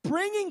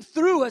bringing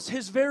through us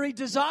His very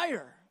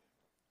desire.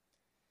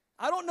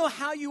 I don't know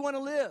how you want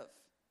to live,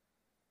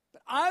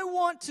 but I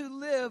want to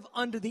live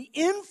under the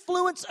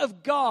influence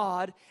of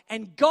God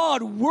and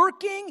God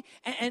working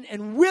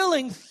and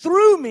willing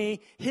through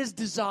me His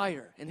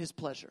desire and His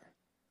pleasure.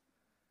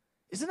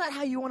 Isn't that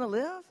how you want to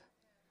live?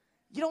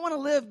 You don't want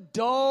to live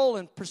dull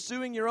and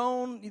pursuing your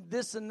own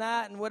this and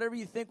that and whatever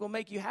you think will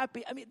make you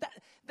happy. I mean,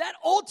 that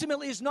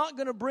ultimately is not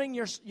going to bring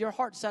your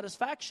heart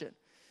satisfaction.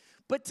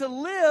 But to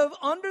live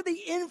under the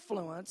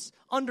influence,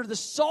 under the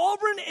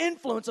sovereign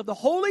influence of the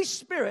Holy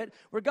Spirit,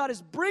 where God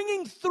is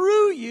bringing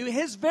through you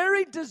His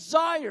very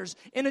desires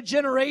in a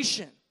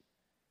generation.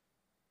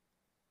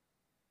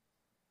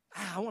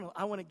 I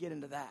want to get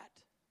into that.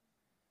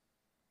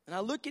 And I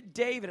look at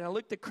David, and I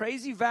look at the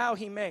crazy vow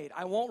he made.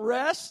 I won't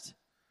rest.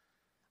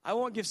 I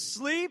won't give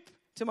sleep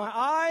to my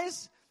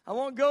eyes. I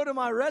won't go to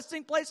my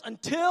resting place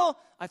until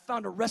I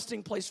found a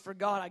resting place for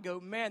God. I go,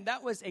 man,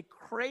 that was a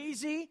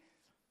crazy,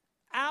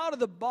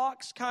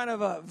 out-of-the-box kind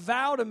of a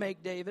vow to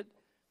make, David.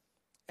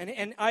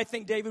 And I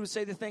think David would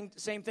say the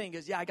same thing. He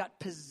goes, yeah, I got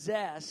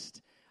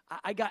possessed.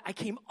 I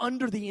came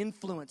under the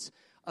influence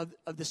of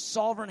the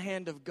sovereign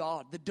hand of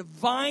God. The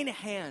divine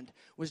hand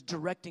was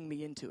directing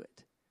me into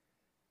it.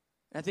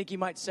 And I think you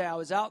might say, I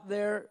was out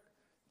there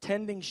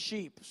tending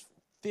sheep,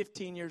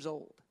 15 years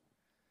old.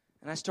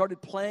 And I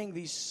started playing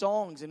these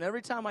songs. And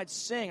every time I'd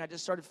sing, I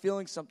just started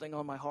feeling something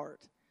on my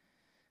heart.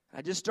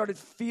 I just started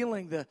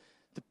feeling the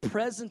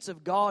presence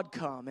of God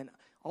come. And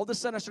all of a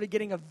sudden, I started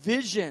getting a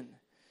vision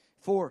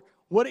for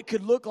what it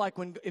could look like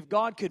if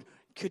God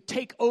could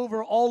take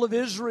over all of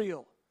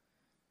Israel.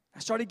 I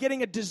started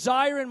getting a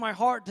desire in my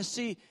heart to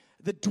see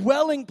the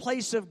dwelling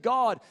place of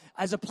God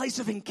as a place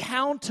of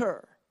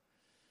encounter.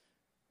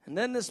 And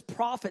then this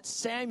prophet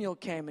Samuel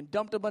came and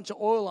dumped a bunch of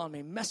oil on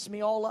me, messed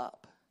me all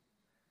up.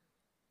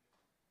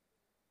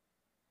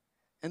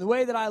 And the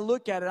way that I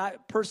look at it,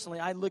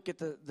 I look at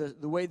the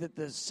way that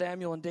the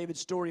Samuel and David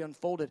story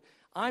unfolded.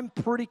 I'm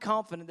pretty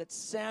confident that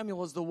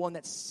Samuel is the one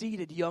that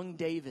seeded young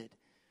David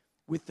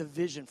with the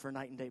vision for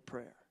night and day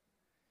prayer.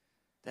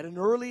 That at an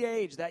early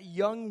age, that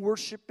young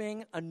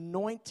worshiping,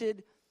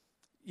 anointed,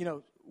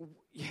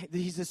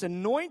 he's this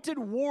anointed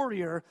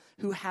warrior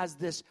who has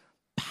this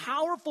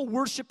powerful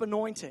worship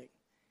anointing.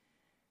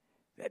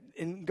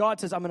 And God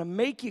says, I'm going to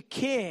make you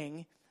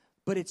king,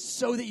 but it's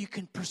so that you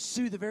can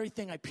pursue the very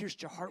thing I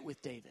pierced your heart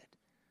with, David.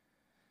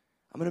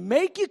 I'm going to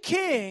make you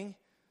king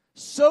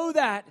so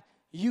that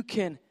you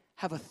can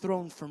have a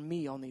throne for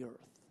me on the earth.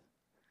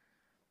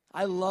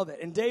 I love it.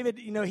 And David,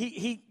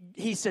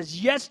 he says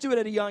yes to it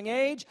at a young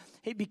age.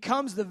 He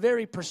becomes the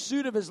very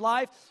pursuit of his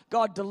life.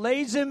 God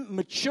delays him,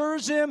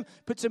 matures him,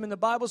 puts him in the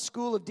Bible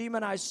school of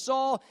demonized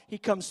Saul. He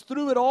comes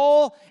through it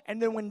all. And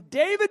then when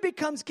David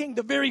becomes king,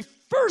 the very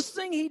first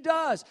thing he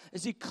does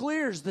is he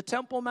clears the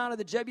Temple Mount of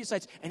the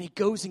Jebusites, and he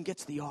goes and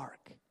gets the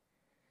ark.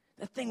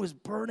 That thing was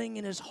burning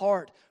in his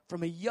heart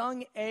from a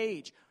young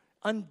age.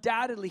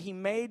 Undoubtedly, he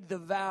made the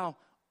vow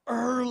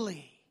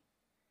early.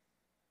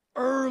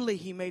 Early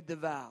he made the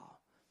vow.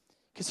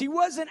 Because he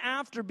wasn't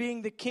after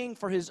being the king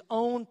for his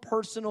own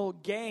personal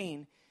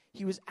gain.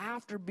 He was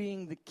after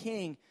being the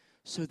king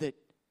so that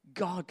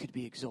God could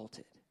be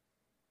exalted.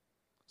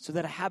 So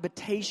that a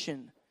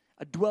habitation,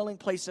 a dwelling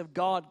place of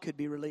God could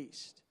be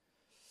released.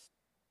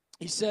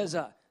 He says,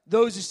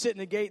 those who sit in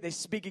the gate, they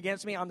speak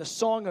against me. I'm the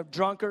song of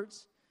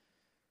drunkards.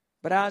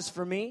 But as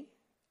for me,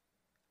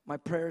 my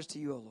prayer is to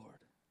you, O Lord.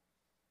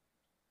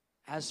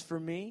 As for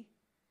me,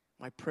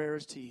 my prayer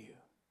is to you.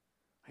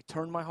 I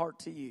turn my heart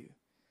to you.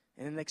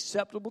 In an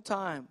acceptable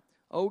time,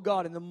 O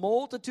God, in the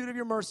multitude of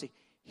your mercy,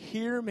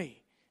 hear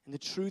me in the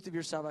truth of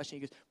your salvation.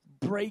 He goes,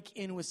 break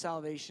in with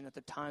salvation at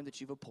the time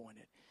that you've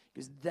appointed.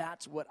 Because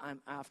that's what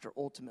I'm after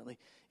ultimately,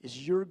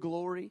 is your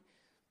glory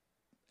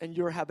and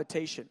your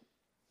habitation.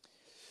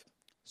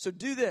 So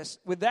do this.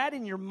 With that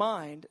in your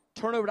mind,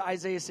 turn over to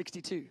Isaiah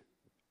 62.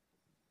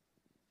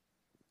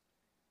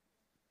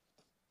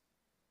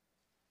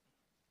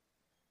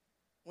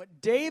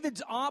 What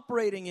David's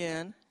operating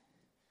in,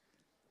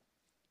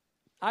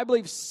 I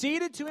believe,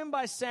 seeded to him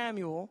by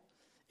Samuel,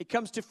 it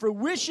comes to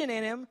fruition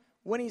in him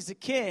when he's a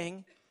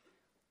king.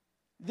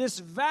 This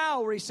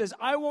vow where he says,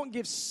 I won't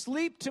give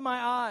sleep to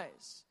my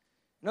eyes.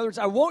 In other words,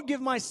 I won't give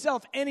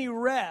myself any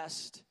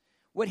rest.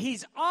 What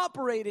he's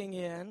operating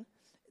in,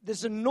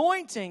 this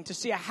anointing to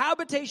see a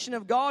habitation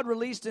of God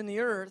released in the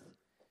earth,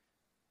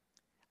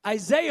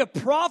 Isaiah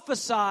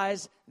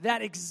prophesies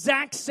that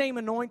exact same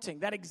anointing,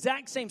 that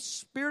exact same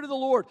Spirit of the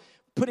Lord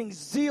putting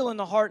zeal in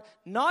the heart,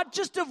 not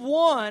just of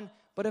one,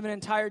 but of an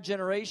entire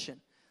generation.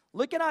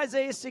 Look at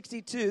Isaiah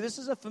 62. This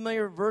is a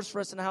familiar verse for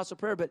us in the house of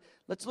prayer, but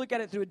let's look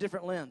at it through a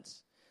different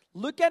lens.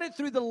 Look at it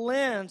through the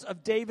lens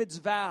of David's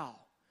vow,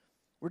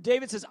 where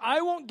David says,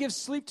 I won't give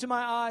sleep to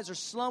my eyes or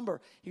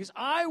slumber. He goes,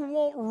 I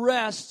won't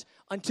rest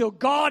until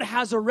God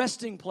has a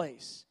resting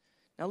place.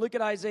 Now look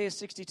at Isaiah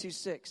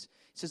 62:6.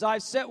 He says,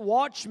 I've set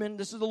watchmen.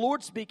 This is the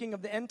Lord speaking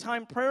of the end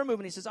time prayer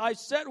movement. He says, I've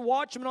set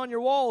watchmen on your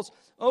walls,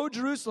 O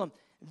Jerusalem.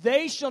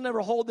 They shall never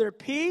hold their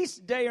peace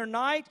day or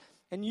night.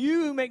 And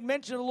you who make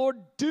mention of the Lord,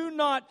 do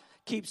not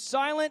keep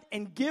silent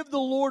and give the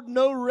Lord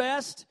no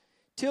rest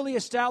till he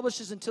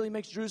establishes, until he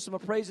makes Jerusalem a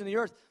praise in the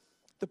earth.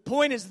 The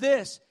point is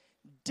this.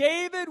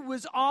 David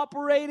was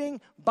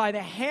operating by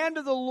the hand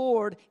of the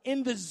Lord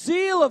in the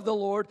zeal of the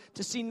Lord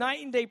to see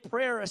night and day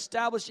prayer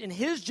established in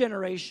his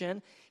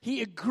generation.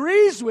 He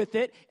agrees with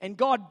it, and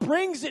God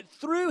brings it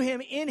through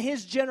him in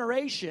his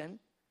generation.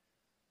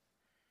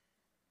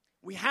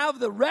 We have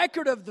the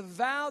record of the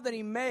vow that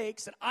he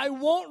makes, that I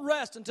won't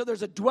rest until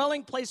there's a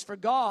dwelling place for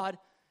God.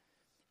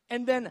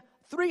 And then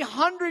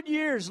 300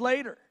 years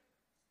later,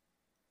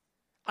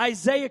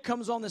 Isaiah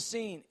comes on the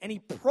scene, and he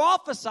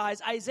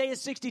prophesies Isaiah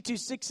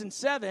 62:6 and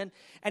 7,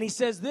 and he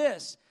says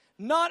this,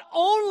 not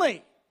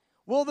only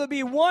Will there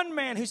be one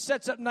man who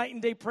sets up night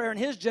and day prayer in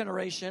his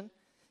generation?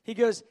 He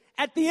goes,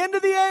 at the end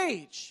of the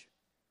age,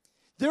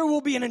 there will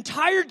be an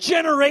entire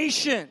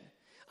generation.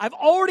 I've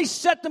already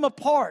set them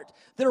apart.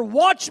 They're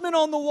watchmen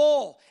on the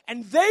wall,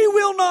 and they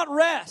will not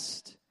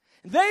rest.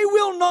 They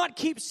will not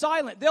keep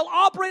silent. They'll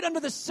operate under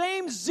the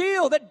same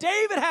zeal that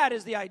David had,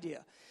 is the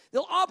idea.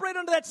 They'll operate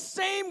under that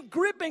same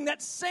gripping,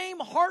 that same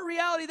heart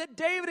reality that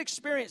David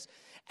experienced.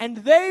 And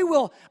they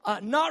will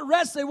not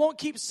rest. They won't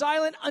keep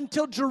silent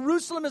until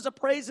Jerusalem is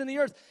appraised in the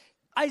earth.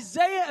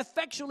 Isaiah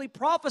effectually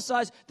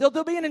prophesies that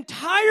there'll be an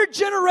entire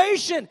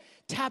generation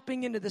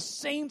tapping into the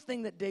same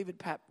thing that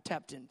David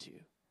tapped into.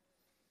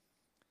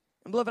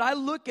 And beloved, I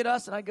look at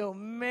us and I go,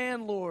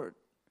 man, Lord,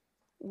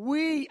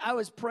 I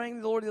was praying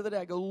to the Lord the other day.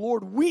 I go,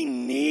 Lord, we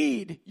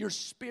need your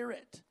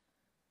Spirit.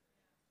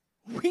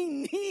 We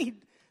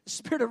need the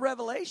Spirit of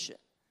revelation.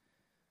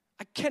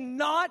 I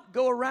cannot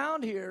go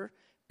around here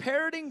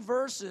parroting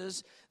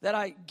verses that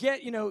I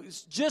get,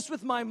 just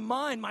with my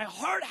mind. My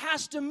heart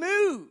has to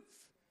move.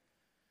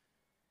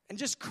 And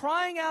just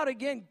crying out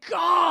again,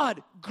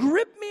 God,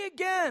 grip me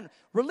again.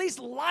 Release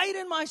light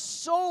in my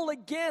soul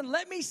again.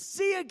 Let me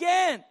see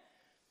again.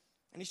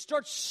 And he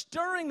starts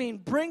stirring me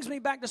and brings me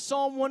back to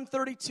Psalm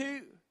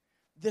 132,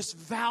 this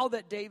vow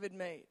that David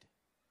made.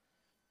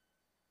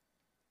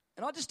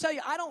 And I'll just tell you,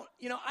 I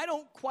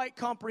don't quite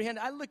comprehend.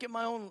 I look at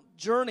my own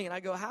journey and I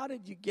go, how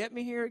did you get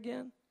me here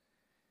again?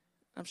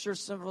 I'm sure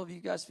several of you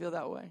guys feel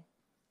that way.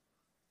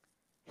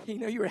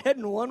 You were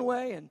heading one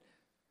way and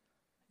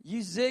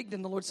you zigged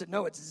and the Lord said,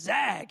 no, it's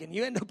zag. And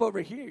you end up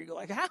over here. You go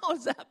like, how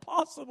is that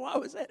possible? I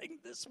was heading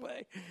this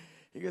way.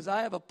 He goes,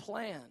 I have a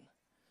plan.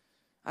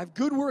 I have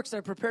good works that I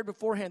prepared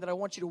beforehand that I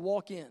want you to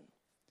walk in.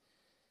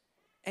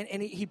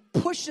 And he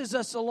pushes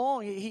us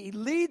along. He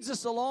leads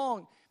us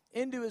along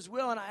into his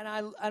will. And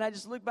I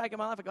just look back at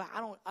my life and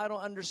go, I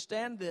don't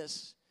understand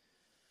this.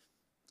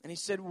 And he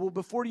said, well,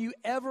 before you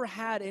ever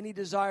had any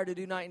desire to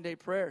do night and day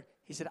prayer,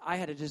 he said, I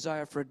had a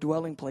desire for a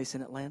dwelling place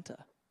in Atlanta.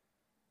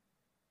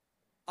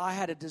 I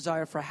had a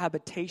desire for a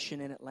habitation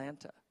in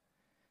Atlanta.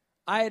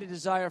 I had a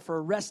desire for a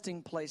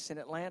resting place in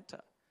Atlanta.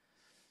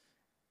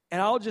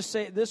 And I'll just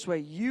say it this way.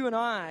 You and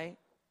I,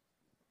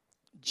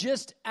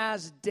 just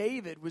as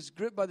David was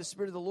gripped by the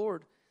Spirit of the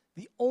Lord,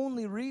 the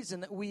only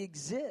reason that we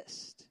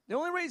exist, the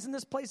only reason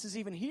this place is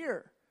even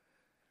here,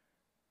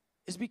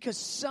 is because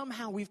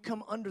somehow we've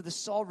come under the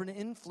sovereign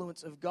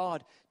influence of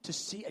God to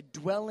see a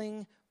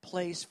dwelling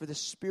place for the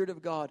Spirit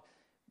of God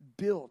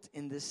built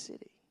in this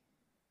city.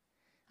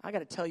 I got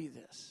to tell you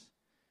this.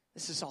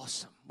 This is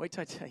awesome. Wait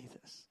till I tell you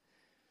this.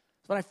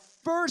 When I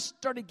first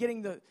started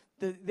getting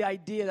the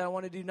idea that I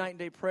want to do night and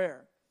day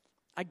prayer,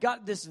 I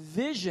got this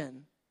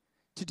vision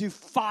to do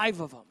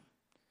 5 of them.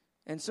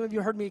 And some of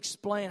you heard me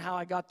explain how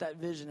I got that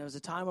vision. It was a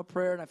time of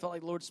prayer, and I felt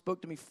like the Lord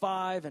spoke to me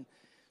 5, and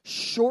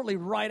shortly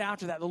right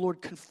after that, the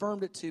Lord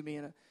confirmed it to me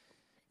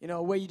in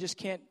a way you just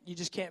can't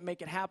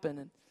make it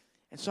happen.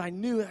 And so I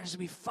knew there's going to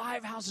be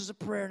 5 houses of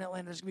prayer in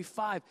Atlanta. There's going to be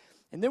 5.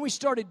 And then we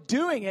started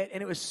doing it,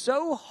 and it was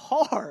so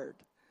hard.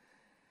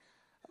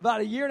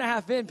 About a year and a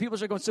half in, people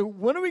started going, so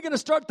when are we going to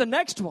start the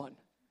next one?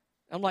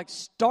 I'm like,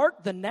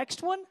 start the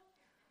next one?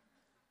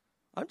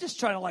 I'm just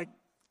trying to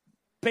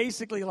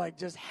basically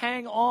just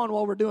hang on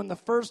while we're doing the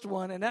first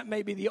one, and that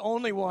may be the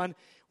only one.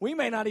 We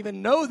may not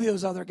even know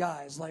those other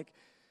guys.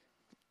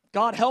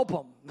 God help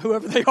them,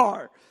 whoever they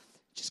are.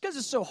 Just because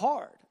it's so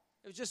hard.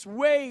 It was just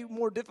way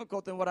more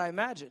difficult than what I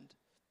imagined.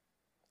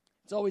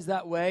 It's always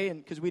that way,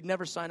 and because we'd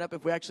never sign up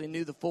if we actually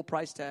knew the full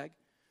price tag.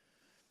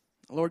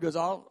 The Lord goes,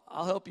 I'll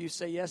help you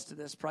say yes to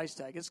this price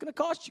tag. It's going to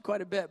cost you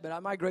quite a bit,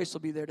 but my grace will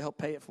be there to help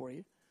pay it for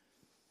you.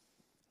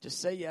 Just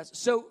say yes.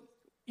 So,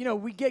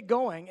 we get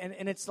going,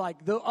 and it's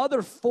like the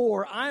other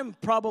 4, I'm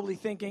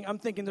thinking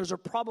there's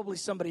probably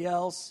somebody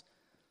else,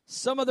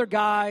 some other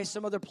guy,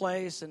 some other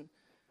place, and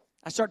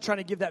I start trying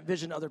to give that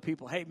vision to other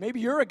people. Hey, maybe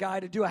you're a guy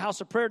to do a house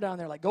of prayer down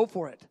there. Go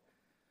for it.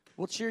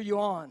 We'll cheer you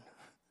on.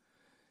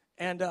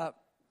 And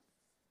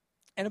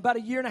about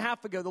a year and a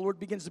half ago, the Lord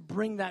begins to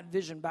bring that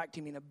vision back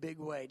to me in a big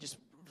way, just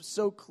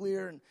so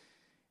clear.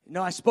 And,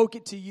 I spoke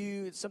it to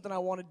you. It's something I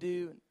want to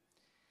do.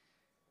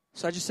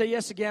 So I just say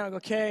yes again. I go,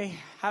 okay,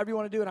 however you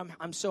want to do it,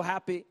 I'm so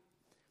happy.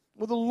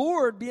 Well, the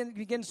Lord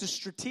begins to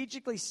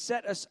strategically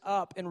set us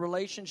up in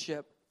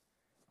relationship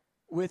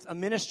with a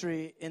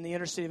ministry in the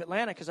inner city of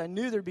Atlanta, because I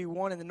knew there'd be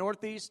one in the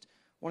Northeast,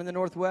 one in the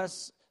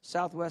Northwest,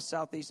 Southwest,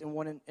 Southeast, and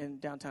one in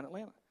downtown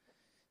Atlanta.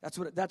 That's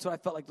what I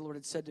felt like the Lord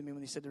had said to me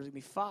when he said there was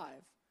going to be 5.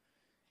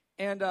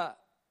 And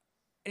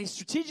he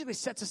strategically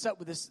sets us up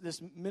with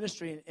this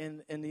ministry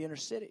in the inner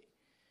city.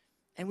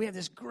 And we have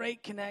this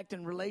great connect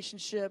and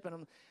relationship, and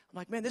I'm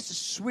like, man, this is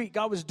sweet.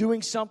 God was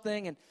doing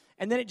something,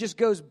 and then it just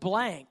goes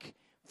blank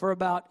for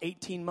about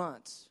 18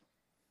 months.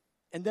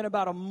 And then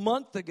about a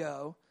month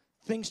ago,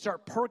 things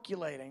start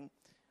percolating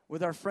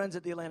with our friends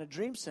at the Atlanta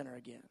Dream Center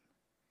again.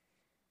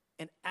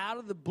 And out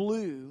of the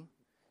blue,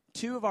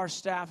 2 of our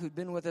staff who'd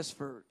been with us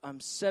for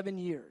 7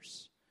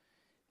 years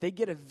they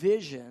get a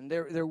vision.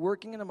 They're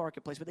working in the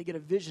marketplace, but they get a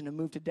vision to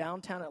move to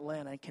downtown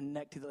Atlanta and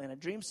connect to the Atlanta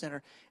Dream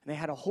Center. And they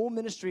had a whole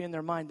ministry in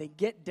their mind. They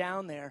get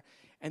down there,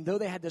 and though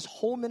they had this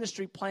whole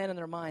ministry plan in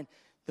their mind,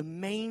 the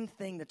main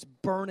thing that's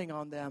burning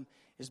on them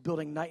is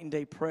building night and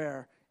day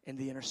prayer in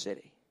the inner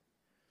city.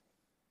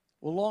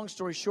 Well, long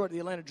story short, the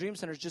Atlanta Dream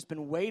Center has just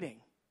been waiting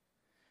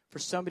for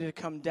somebody to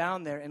come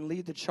down there and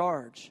lead the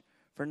charge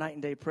for night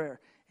and day prayer.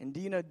 And do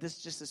you know,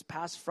 this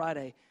past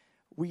Friday,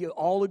 we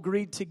all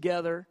agreed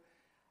together,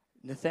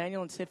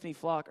 Nathaniel and Tiffany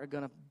Flock are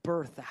going to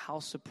birth the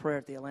house of prayer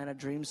at the Atlanta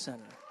Dream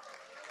Center.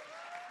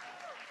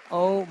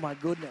 Oh, my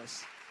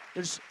goodness.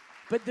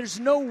 But there's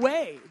no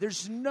way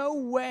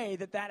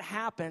that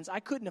happens. I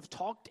couldn't have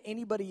talked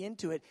anybody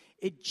into it.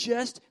 It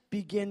just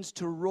begins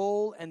to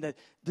roll, and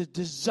the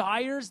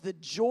desires, the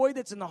joy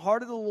that's in the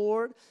heart of the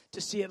Lord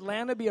to see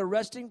Atlanta be a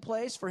resting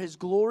place for His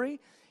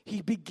glory,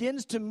 He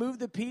begins to move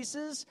the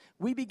pieces.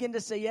 We begin to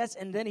say yes,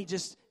 and then He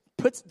just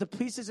puts the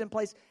pieces in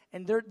place,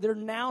 and they're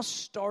now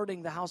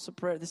starting the house of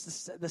prayer. This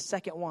is the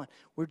second one.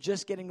 We're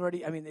just getting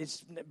ready. I mean,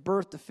 it's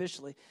birthed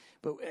officially,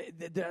 but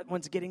that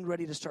one's getting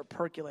ready to start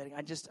percolating.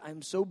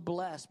 I'm so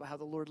blessed by how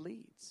the Lord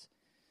leads.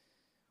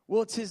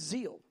 Well, it's His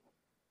zeal.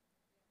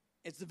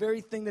 It's the very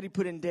thing that He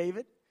put in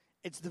David.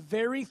 It's the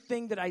very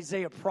thing that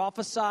Isaiah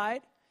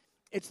prophesied.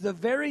 It's the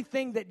very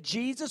thing that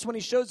Jesus, when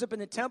He shows up in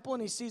the temple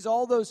and He sees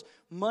all those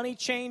money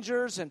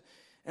changers and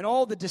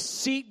all the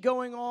deceit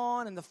going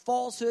on and the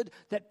falsehood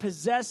that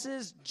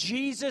possesses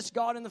Jesus,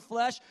 God in the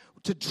flesh,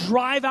 to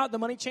drive out the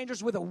money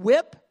changers with a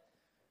whip.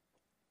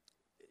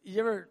 You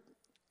ever,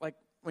 like,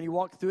 when you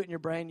walk through it in your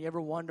brain, you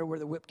ever wonder where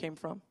the whip came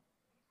from?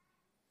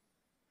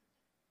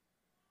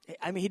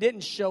 I mean, he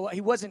didn't show up.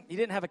 He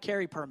didn't have a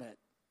carry permit.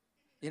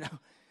 You know,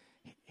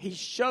 he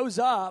shows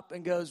up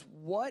and goes,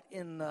 what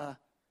in the,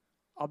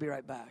 I'll be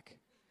right back.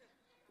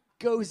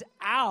 Goes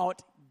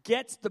out,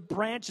 gets the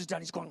branches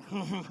down. He's going,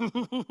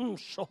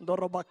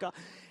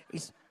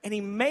 and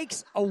he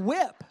makes a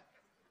whip,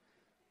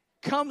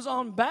 comes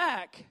on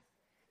back,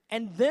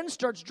 and then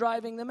starts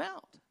driving them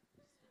out.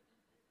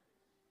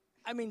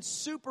 I mean,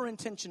 super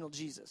intentional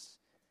Jesus.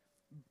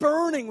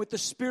 Burning with the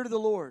Spirit of the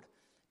Lord.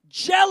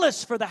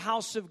 Jealous for the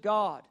house of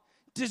God.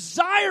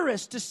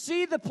 Desirous to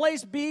see the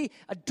place be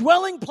a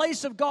dwelling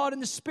place of God in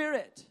the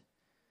Spirit.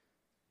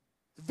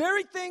 The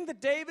very thing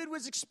that David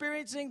was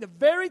experiencing, the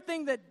very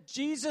thing that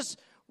Jesus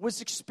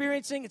was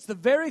experiencing, it's the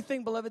very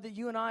thing, beloved, that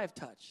you and I have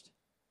touched.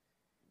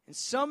 In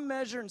some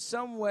measure, in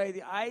some way,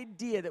 the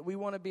idea that we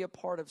want to be a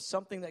part of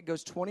something that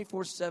goes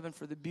 24/7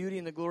 for the beauty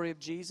and the glory of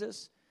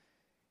Jesus,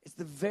 it's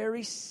the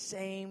very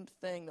same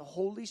thing. The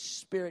Holy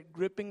Spirit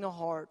gripping the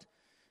heart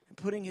and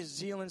putting His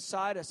zeal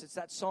inside us. It's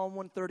that Psalm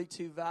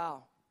 132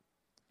 vow.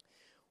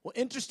 Well,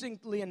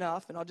 interestingly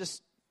enough, and I'll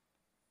just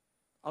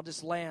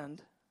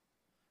land.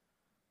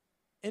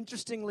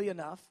 Interestingly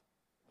enough,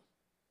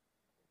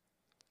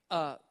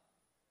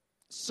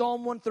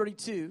 Psalm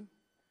 132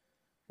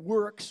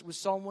 works with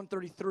Psalm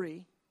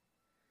 133,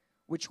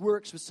 which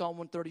works with Psalm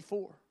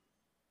 134.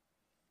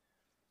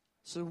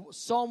 So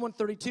Psalm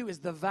 132 is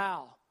the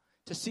vow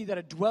to see that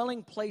a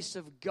dwelling place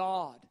of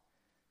God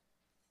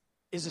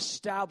is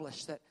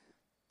established, that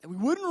we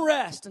wouldn't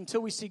rest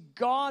until we see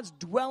God's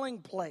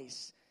dwelling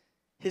place,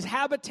 His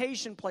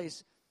habitation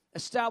place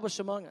established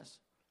among us.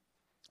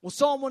 Well,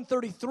 Psalm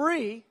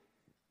 133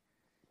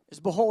 is,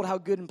 behold how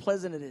good and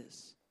pleasant it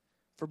is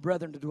for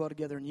brethren to dwell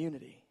together in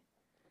unity.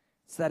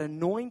 It's that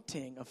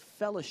anointing of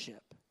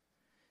fellowship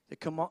that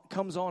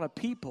comes on a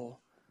people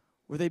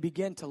where they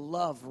begin to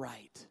love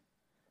right.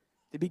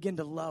 They begin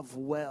to love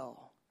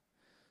well.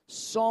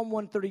 Psalm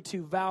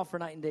 132, vow for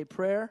night and day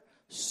prayer.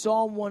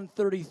 Psalm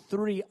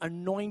 133,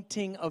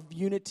 anointing of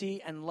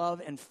unity and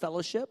love and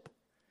fellowship.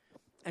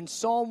 And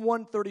Psalm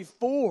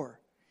 134,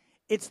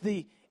 it's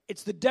the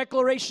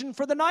declaration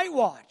for the night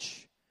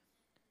watch.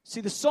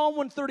 See, the Psalm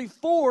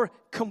 134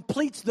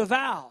 completes the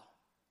vow.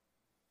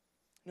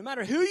 No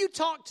matter who you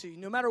talk to,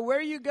 no matter where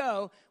you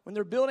go, when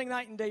they're building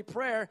night and day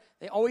prayer,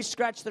 they always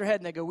scratch their head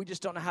and they go, we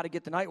just don't know how to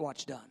get the night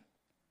watch done.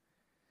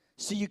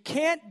 So you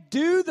can't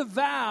do the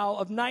vow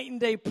of night and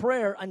day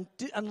prayer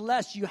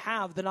unless you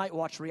have the night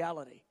watch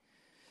reality.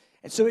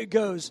 And so it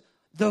goes,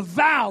 the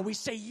vow, we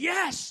say,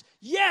 yes,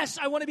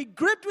 I want to be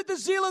gripped with the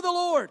zeal of the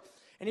Lord.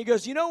 And he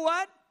goes, you know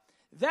what?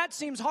 That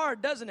seems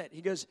hard, doesn't it?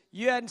 He goes,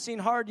 you hadn't seen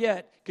hard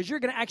yet, because you're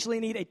going to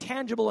actually need a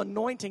tangible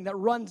anointing that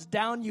runs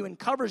down you and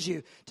covers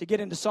you to get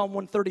into Psalm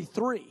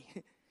 133.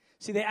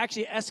 See, they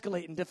actually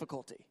escalate in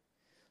difficulty.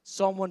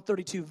 Psalm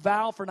 132,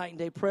 vow for night and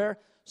day prayer.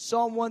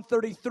 Psalm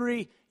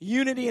 133,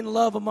 unity and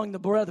love among the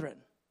brethren.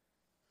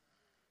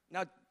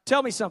 Now,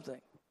 tell me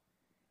something.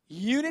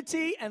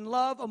 Unity and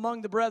love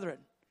among the brethren.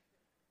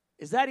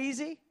 Is that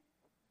easy?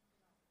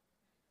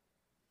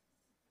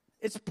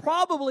 It's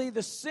probably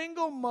the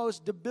single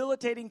most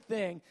debilitating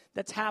thing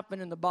that's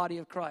happened in the body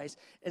of Christ,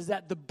 is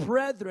that the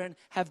brethren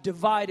have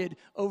divided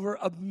over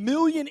 1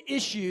 million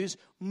issues,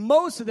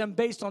 most of them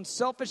based on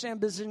selfish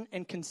ambition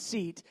and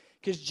conceit,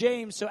 because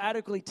James so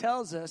adequately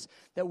tells us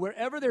that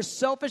wherever there's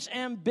selfish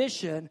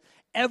ambition,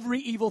 every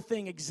evil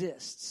thing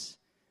exists.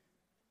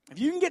 If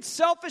you can get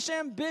selfish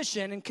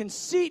ambition and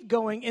conceit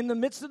going in the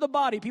midst of the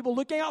body, people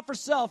looking out for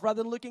self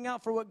rather than looking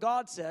out for what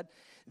God said,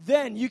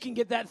 then you can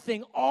get that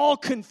thing all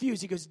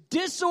confused. He goes,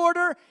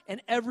 disorder and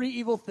every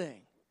evil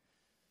thing,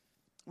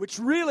 which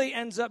really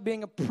ends up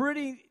being a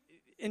pretty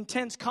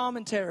intense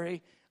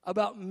commentary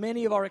about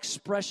many of our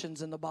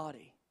expressions in the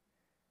body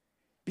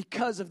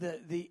because of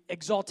the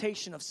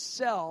exaltation of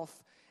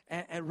self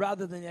and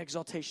rather than the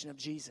exaltation of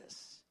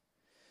Jesus.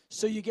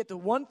 So you get the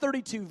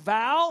 132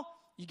 vow,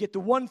 you get the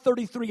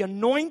 133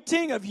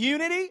 anointing of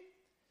unity,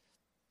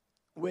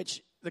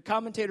 which the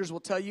commentators will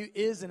tell you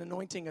is an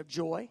anointing of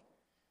joy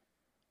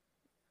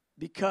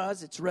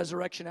because it's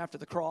resurrection after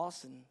the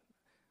cross, and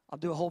I'll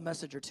do a whole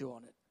message or two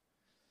on it.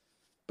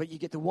 But you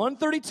get the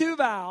 132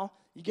 vow,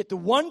 you get the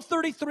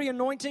 133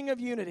 anointing of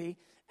unity,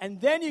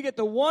 and then you get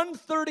the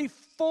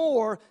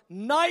 134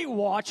 night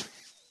watch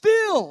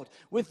filled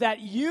with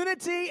that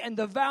unity and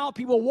the vow,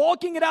 people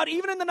walking it out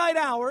even in the night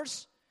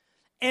hours.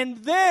 And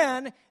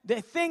then the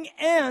thing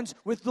ends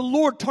with the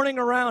Lord turning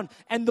around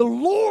and the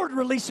Lord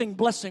releasing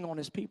blessing on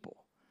his people.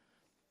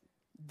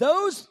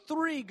 Those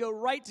three go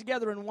right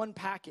together in one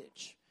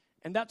package.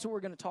 And that's what we're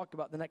going to talk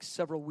about the next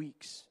several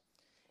weeks.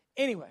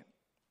 Anyway,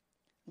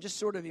 I'm just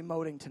sort of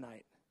emoting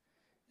tonight.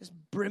 Just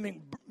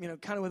brimming,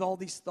 kind of with all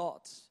these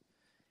thoughts.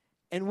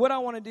 And what I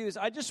want to do is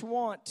I just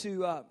want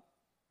to,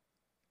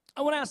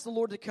 I want to ask the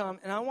Lord to come,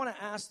 and I want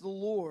to ask the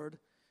Lord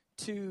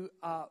to,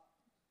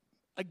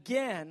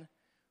 again,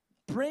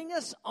 bring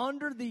us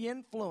under the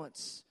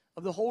influence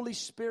of the Holy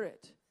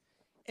Spirit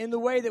in the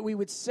way that we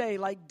would say,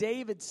 like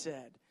David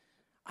said,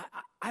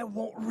 I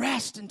won't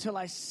rest until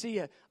I see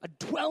a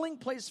dwelling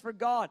place for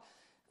God.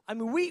 I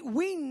mean,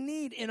 we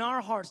need in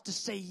our hearts to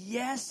say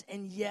yes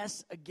and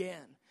yes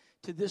again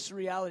to this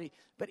reality.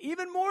 But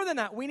even more than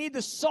that, we need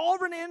the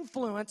sovereign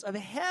influence of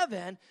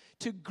heaven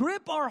to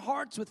grip our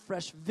hearts with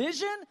fresh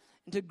vision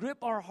and to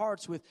grip our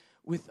hearts with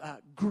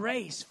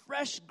grace,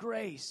 fresh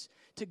grace,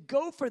 to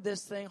go for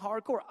this thing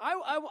hardcore.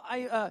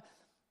 I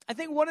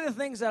think one of the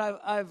things that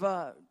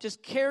I've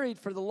just carried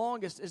for the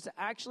longest is to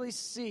actually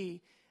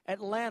see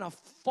Atlanta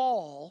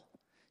fall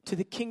to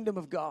the kingdom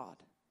of God,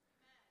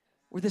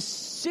 where the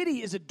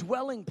city is a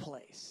dwelling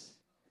place.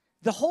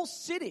 The whole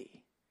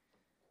city,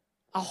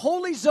 a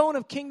holy zone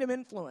of kingdom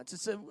influence.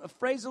 It's a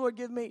phrase the Lord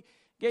gave me,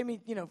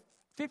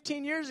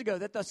 15 years ago,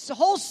 that the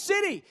whole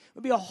city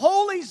would be a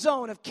holy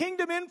zone of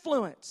kingdom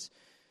influence,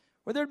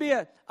 where there'd be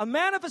a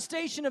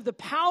manifestation of the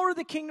power of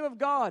the kingdom of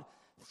God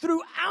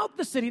throughout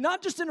the city,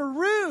 not just in a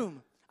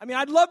room. I mean,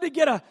 I'd love to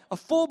get a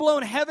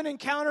full-blown heaven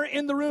encounter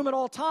in the room at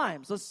all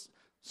times. Let's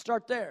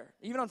start there.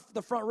 Even on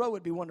the front row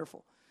would be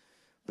wonderful.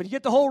 But you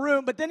get the whole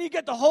room, but then you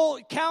get the whole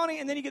county,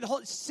 and then you get the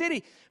whole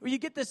city, where you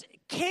get this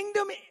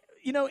kingdom,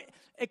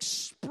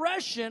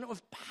 expression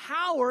of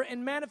power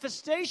and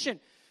manifestation.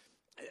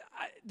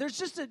 There's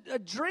just a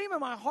dream in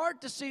my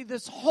heart to see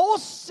this whole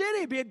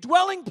city be a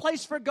dwelling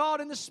place for God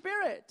in the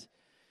Spirit.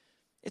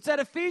 It's at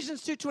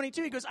Ephesians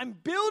 2:22. He goes, I'm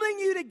building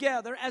you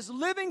together as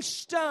living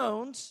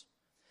stones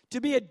to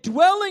be a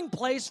dwelling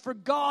place for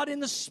God in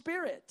the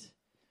Spirit.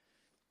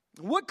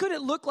 What could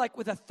it look like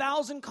with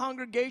 1,000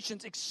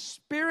 congregations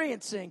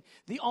experiencing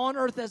the on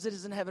earth as it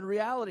is in heaven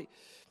reality?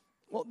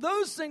 Well,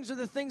 those things are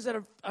the things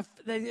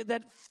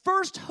that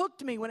first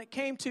hooked me when it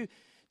came to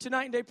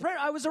night and day prayer.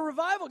 I was a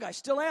revival guy,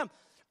 still am.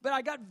 But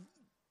I got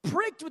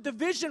pricked with the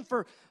vision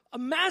for a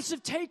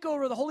massive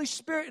takeover of the Holy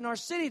Spirit in our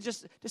city,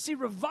 just to see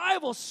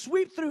revival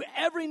sweep through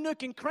every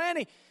nook and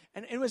cranny.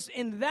 And it was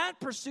in that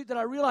pursuit that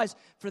I realized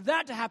for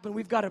that to happen,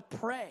 we've got to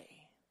pray.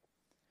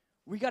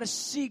 We got to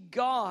see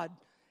God,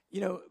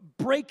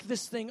 break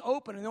this thing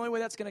open. And the only way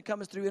that's going to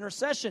come is through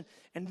intercession.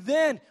 And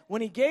then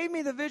when he gave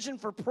me the vision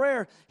for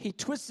prayer, he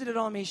twisted it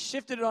on me,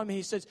 shifted it on me.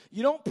 He says,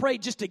 you don't pray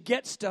just to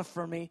get stuff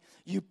from me.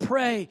 You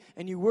pray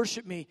and you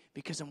worship me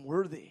because I'm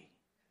worthy.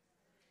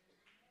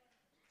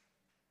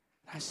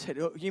 I said,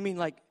 oh, you mean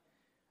like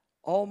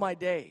all my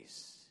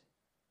days?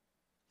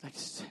 Like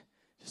just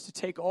to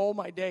take all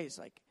my days.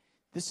 Like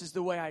this is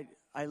the way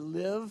I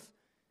live.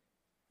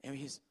 And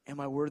am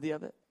I worthy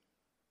of it?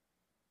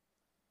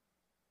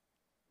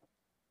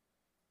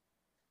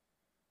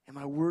 Am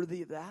I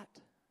worthy of that?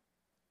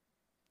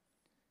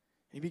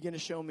 And he began to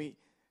show me,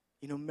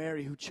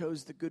 Mary who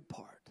chose the good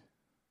part.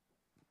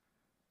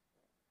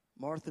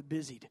 Martha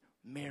busied,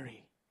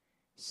 Mary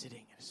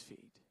sitting at his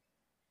feet.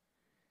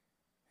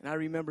 And I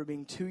remember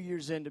being 2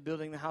 years into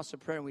building the house of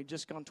prayer, and we'd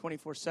just gone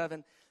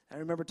 24/7. I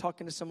remember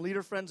talking to some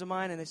leader friends of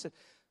mine, and they said,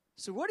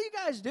 so what are you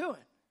guys doing?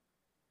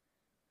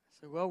 I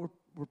said, well,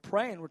 we're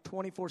praying. We're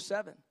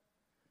 24/7.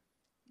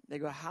 They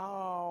go,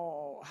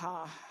 how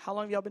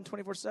long have y'all been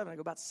 24/7? I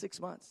go, about 6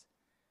 months.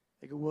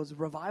 They go, well, is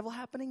revival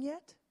happening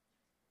yet?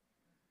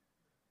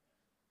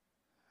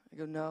 I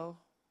go, no,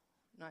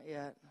 not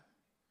yet.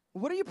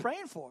 Well, what are you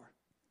praying for?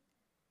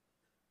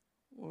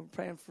 Well, we're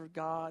praying for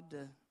God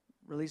to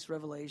release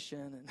revelation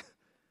and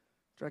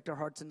direct our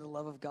hearts into the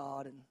love of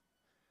God. And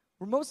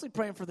we're mostly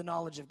praying for the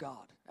knowledge of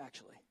God,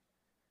 actually,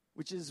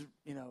 which is,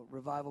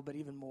 revival, but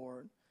even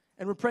more.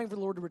 And we're praying for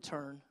the Lord to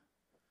return.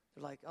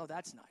 They're like, oh,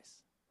 that's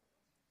nice.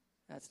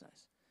 That's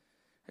nice.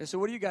 Okay, so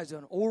what are you guys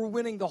doing? Oh, we're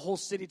winning the whole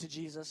city to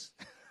Jesus.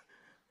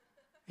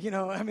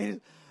 I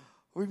mean,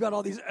 we've got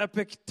all these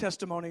epic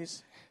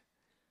testimonies.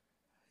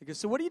 He goes,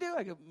 so what do you do?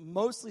 I go,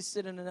 mostly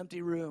sit in an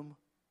empty room,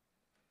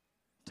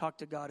 talk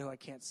to God who I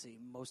can't see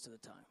most of the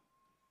time.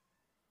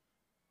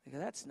 I go,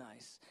 that's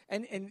nice.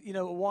 And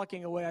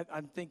walking away,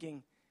 I'm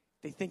thinking,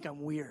 they think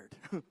I'm weird.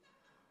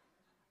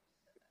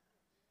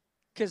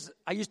 Because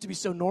I used to be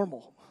so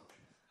normal.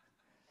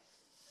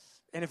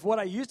 And if what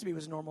I used to be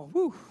was normal,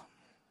 whew.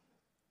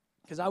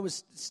 Because I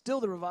was still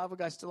the revival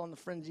guy, still on the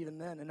fringe even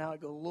then. And now I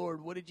go,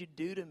 Lord, what did you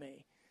do to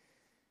me?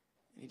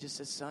 And he just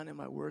says, son, am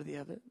I worthy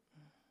of it?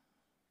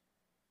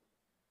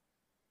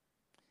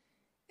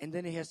 And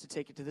then he has to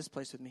take it to this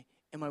place with me.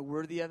 Am I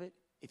worthy of it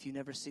if you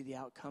never see the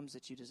outcomes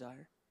that you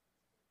desire?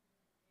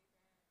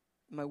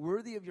 Am I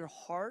worthy of your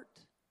heart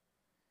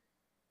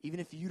even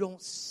if you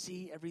don't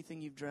see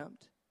everything you've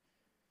dreamt?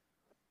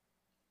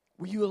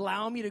 Will you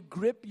allow me to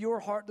grip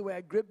your heart the way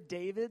I gripped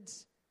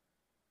David's?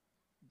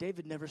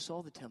 David never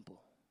saw the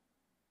temple.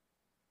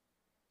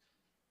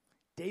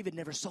 David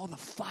never saw the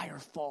fire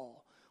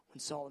fall when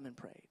Solomon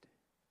prayed.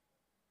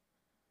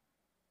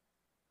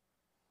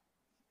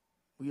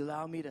 Will you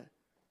allow me to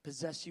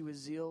possess you with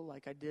zeal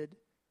like I did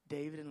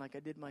David and like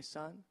I did my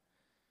son?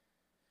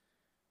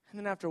 And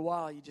then after a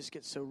while, you just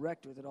get so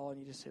wrecked with it all, and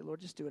you just say, Lord,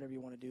 just do whatever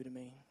you want to do to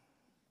me.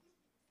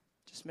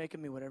 Just make of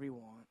me whatever you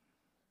want.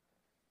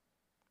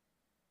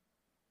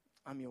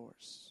 I'm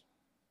yours.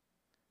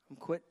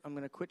 I'm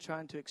going to quit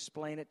trying to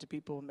explain it to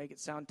people and make it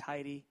sound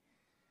tidy.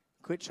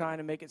 Quit trying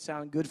to make it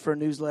sound good for a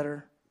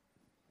newsletter.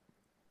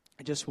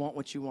 I just want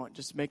what you want.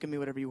 Just make of me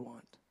whatever you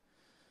want.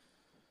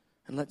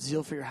 And let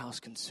zeal for your house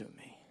consume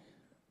me.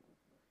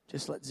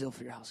 Just let zeal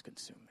for your house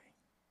consume me.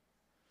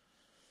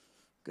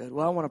 Good.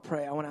 Well, I want to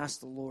pray. I want to ask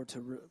the Lord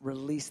to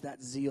release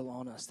that zeal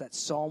on us, that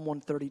Psalm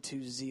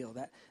 132 zeal,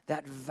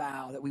 that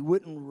vow that we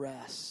wouldn't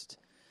rest.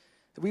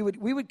 That we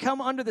would come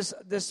under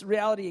this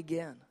reality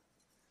again.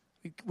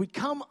 We'd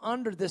come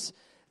under this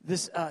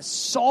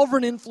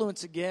sovereign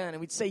influence again, and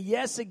we'd say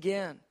yes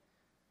again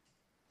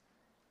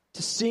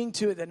to seeing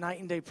to it that night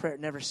and day prayer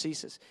never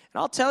ceases.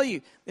 And I'll tell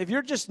you, if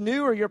you're just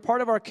new or you're part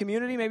of our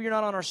community, maybe you're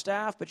not on our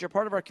staff, but you're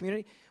part of our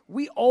community,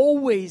 we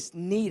always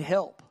need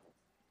help.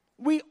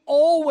 We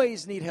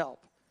always need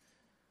help.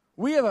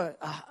 We have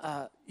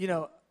a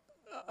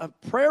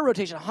prayer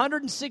rotation,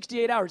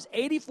 168 hours,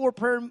 84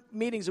 prayer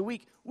meetings a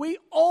week. We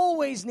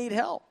always need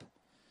help.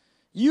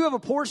 You have a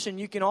portion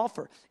you can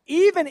offer.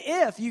 Even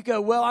if you go,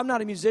 well, I'm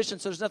not a musician,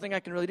 so there's nothing I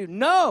can really do.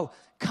 No,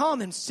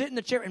 come and sit in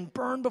the chair and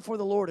burn before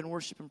the Lord in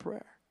worship and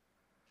prayer.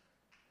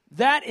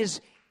 That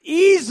is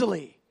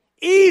easily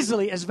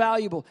as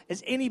valuable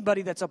as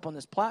anybody that's up on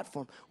this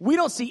platform. We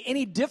don't see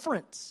any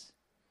difference.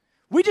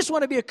 We just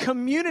want to be a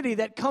community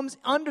that comes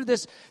under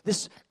this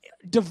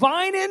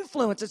divine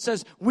influence that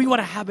says, we want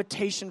a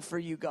habitation for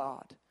you,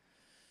 God.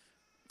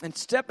 And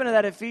step into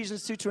that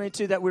Ephesians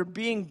 2:22, that we're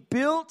being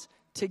built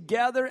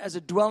together as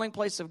a dwelling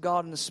place of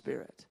God in the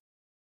Spirit.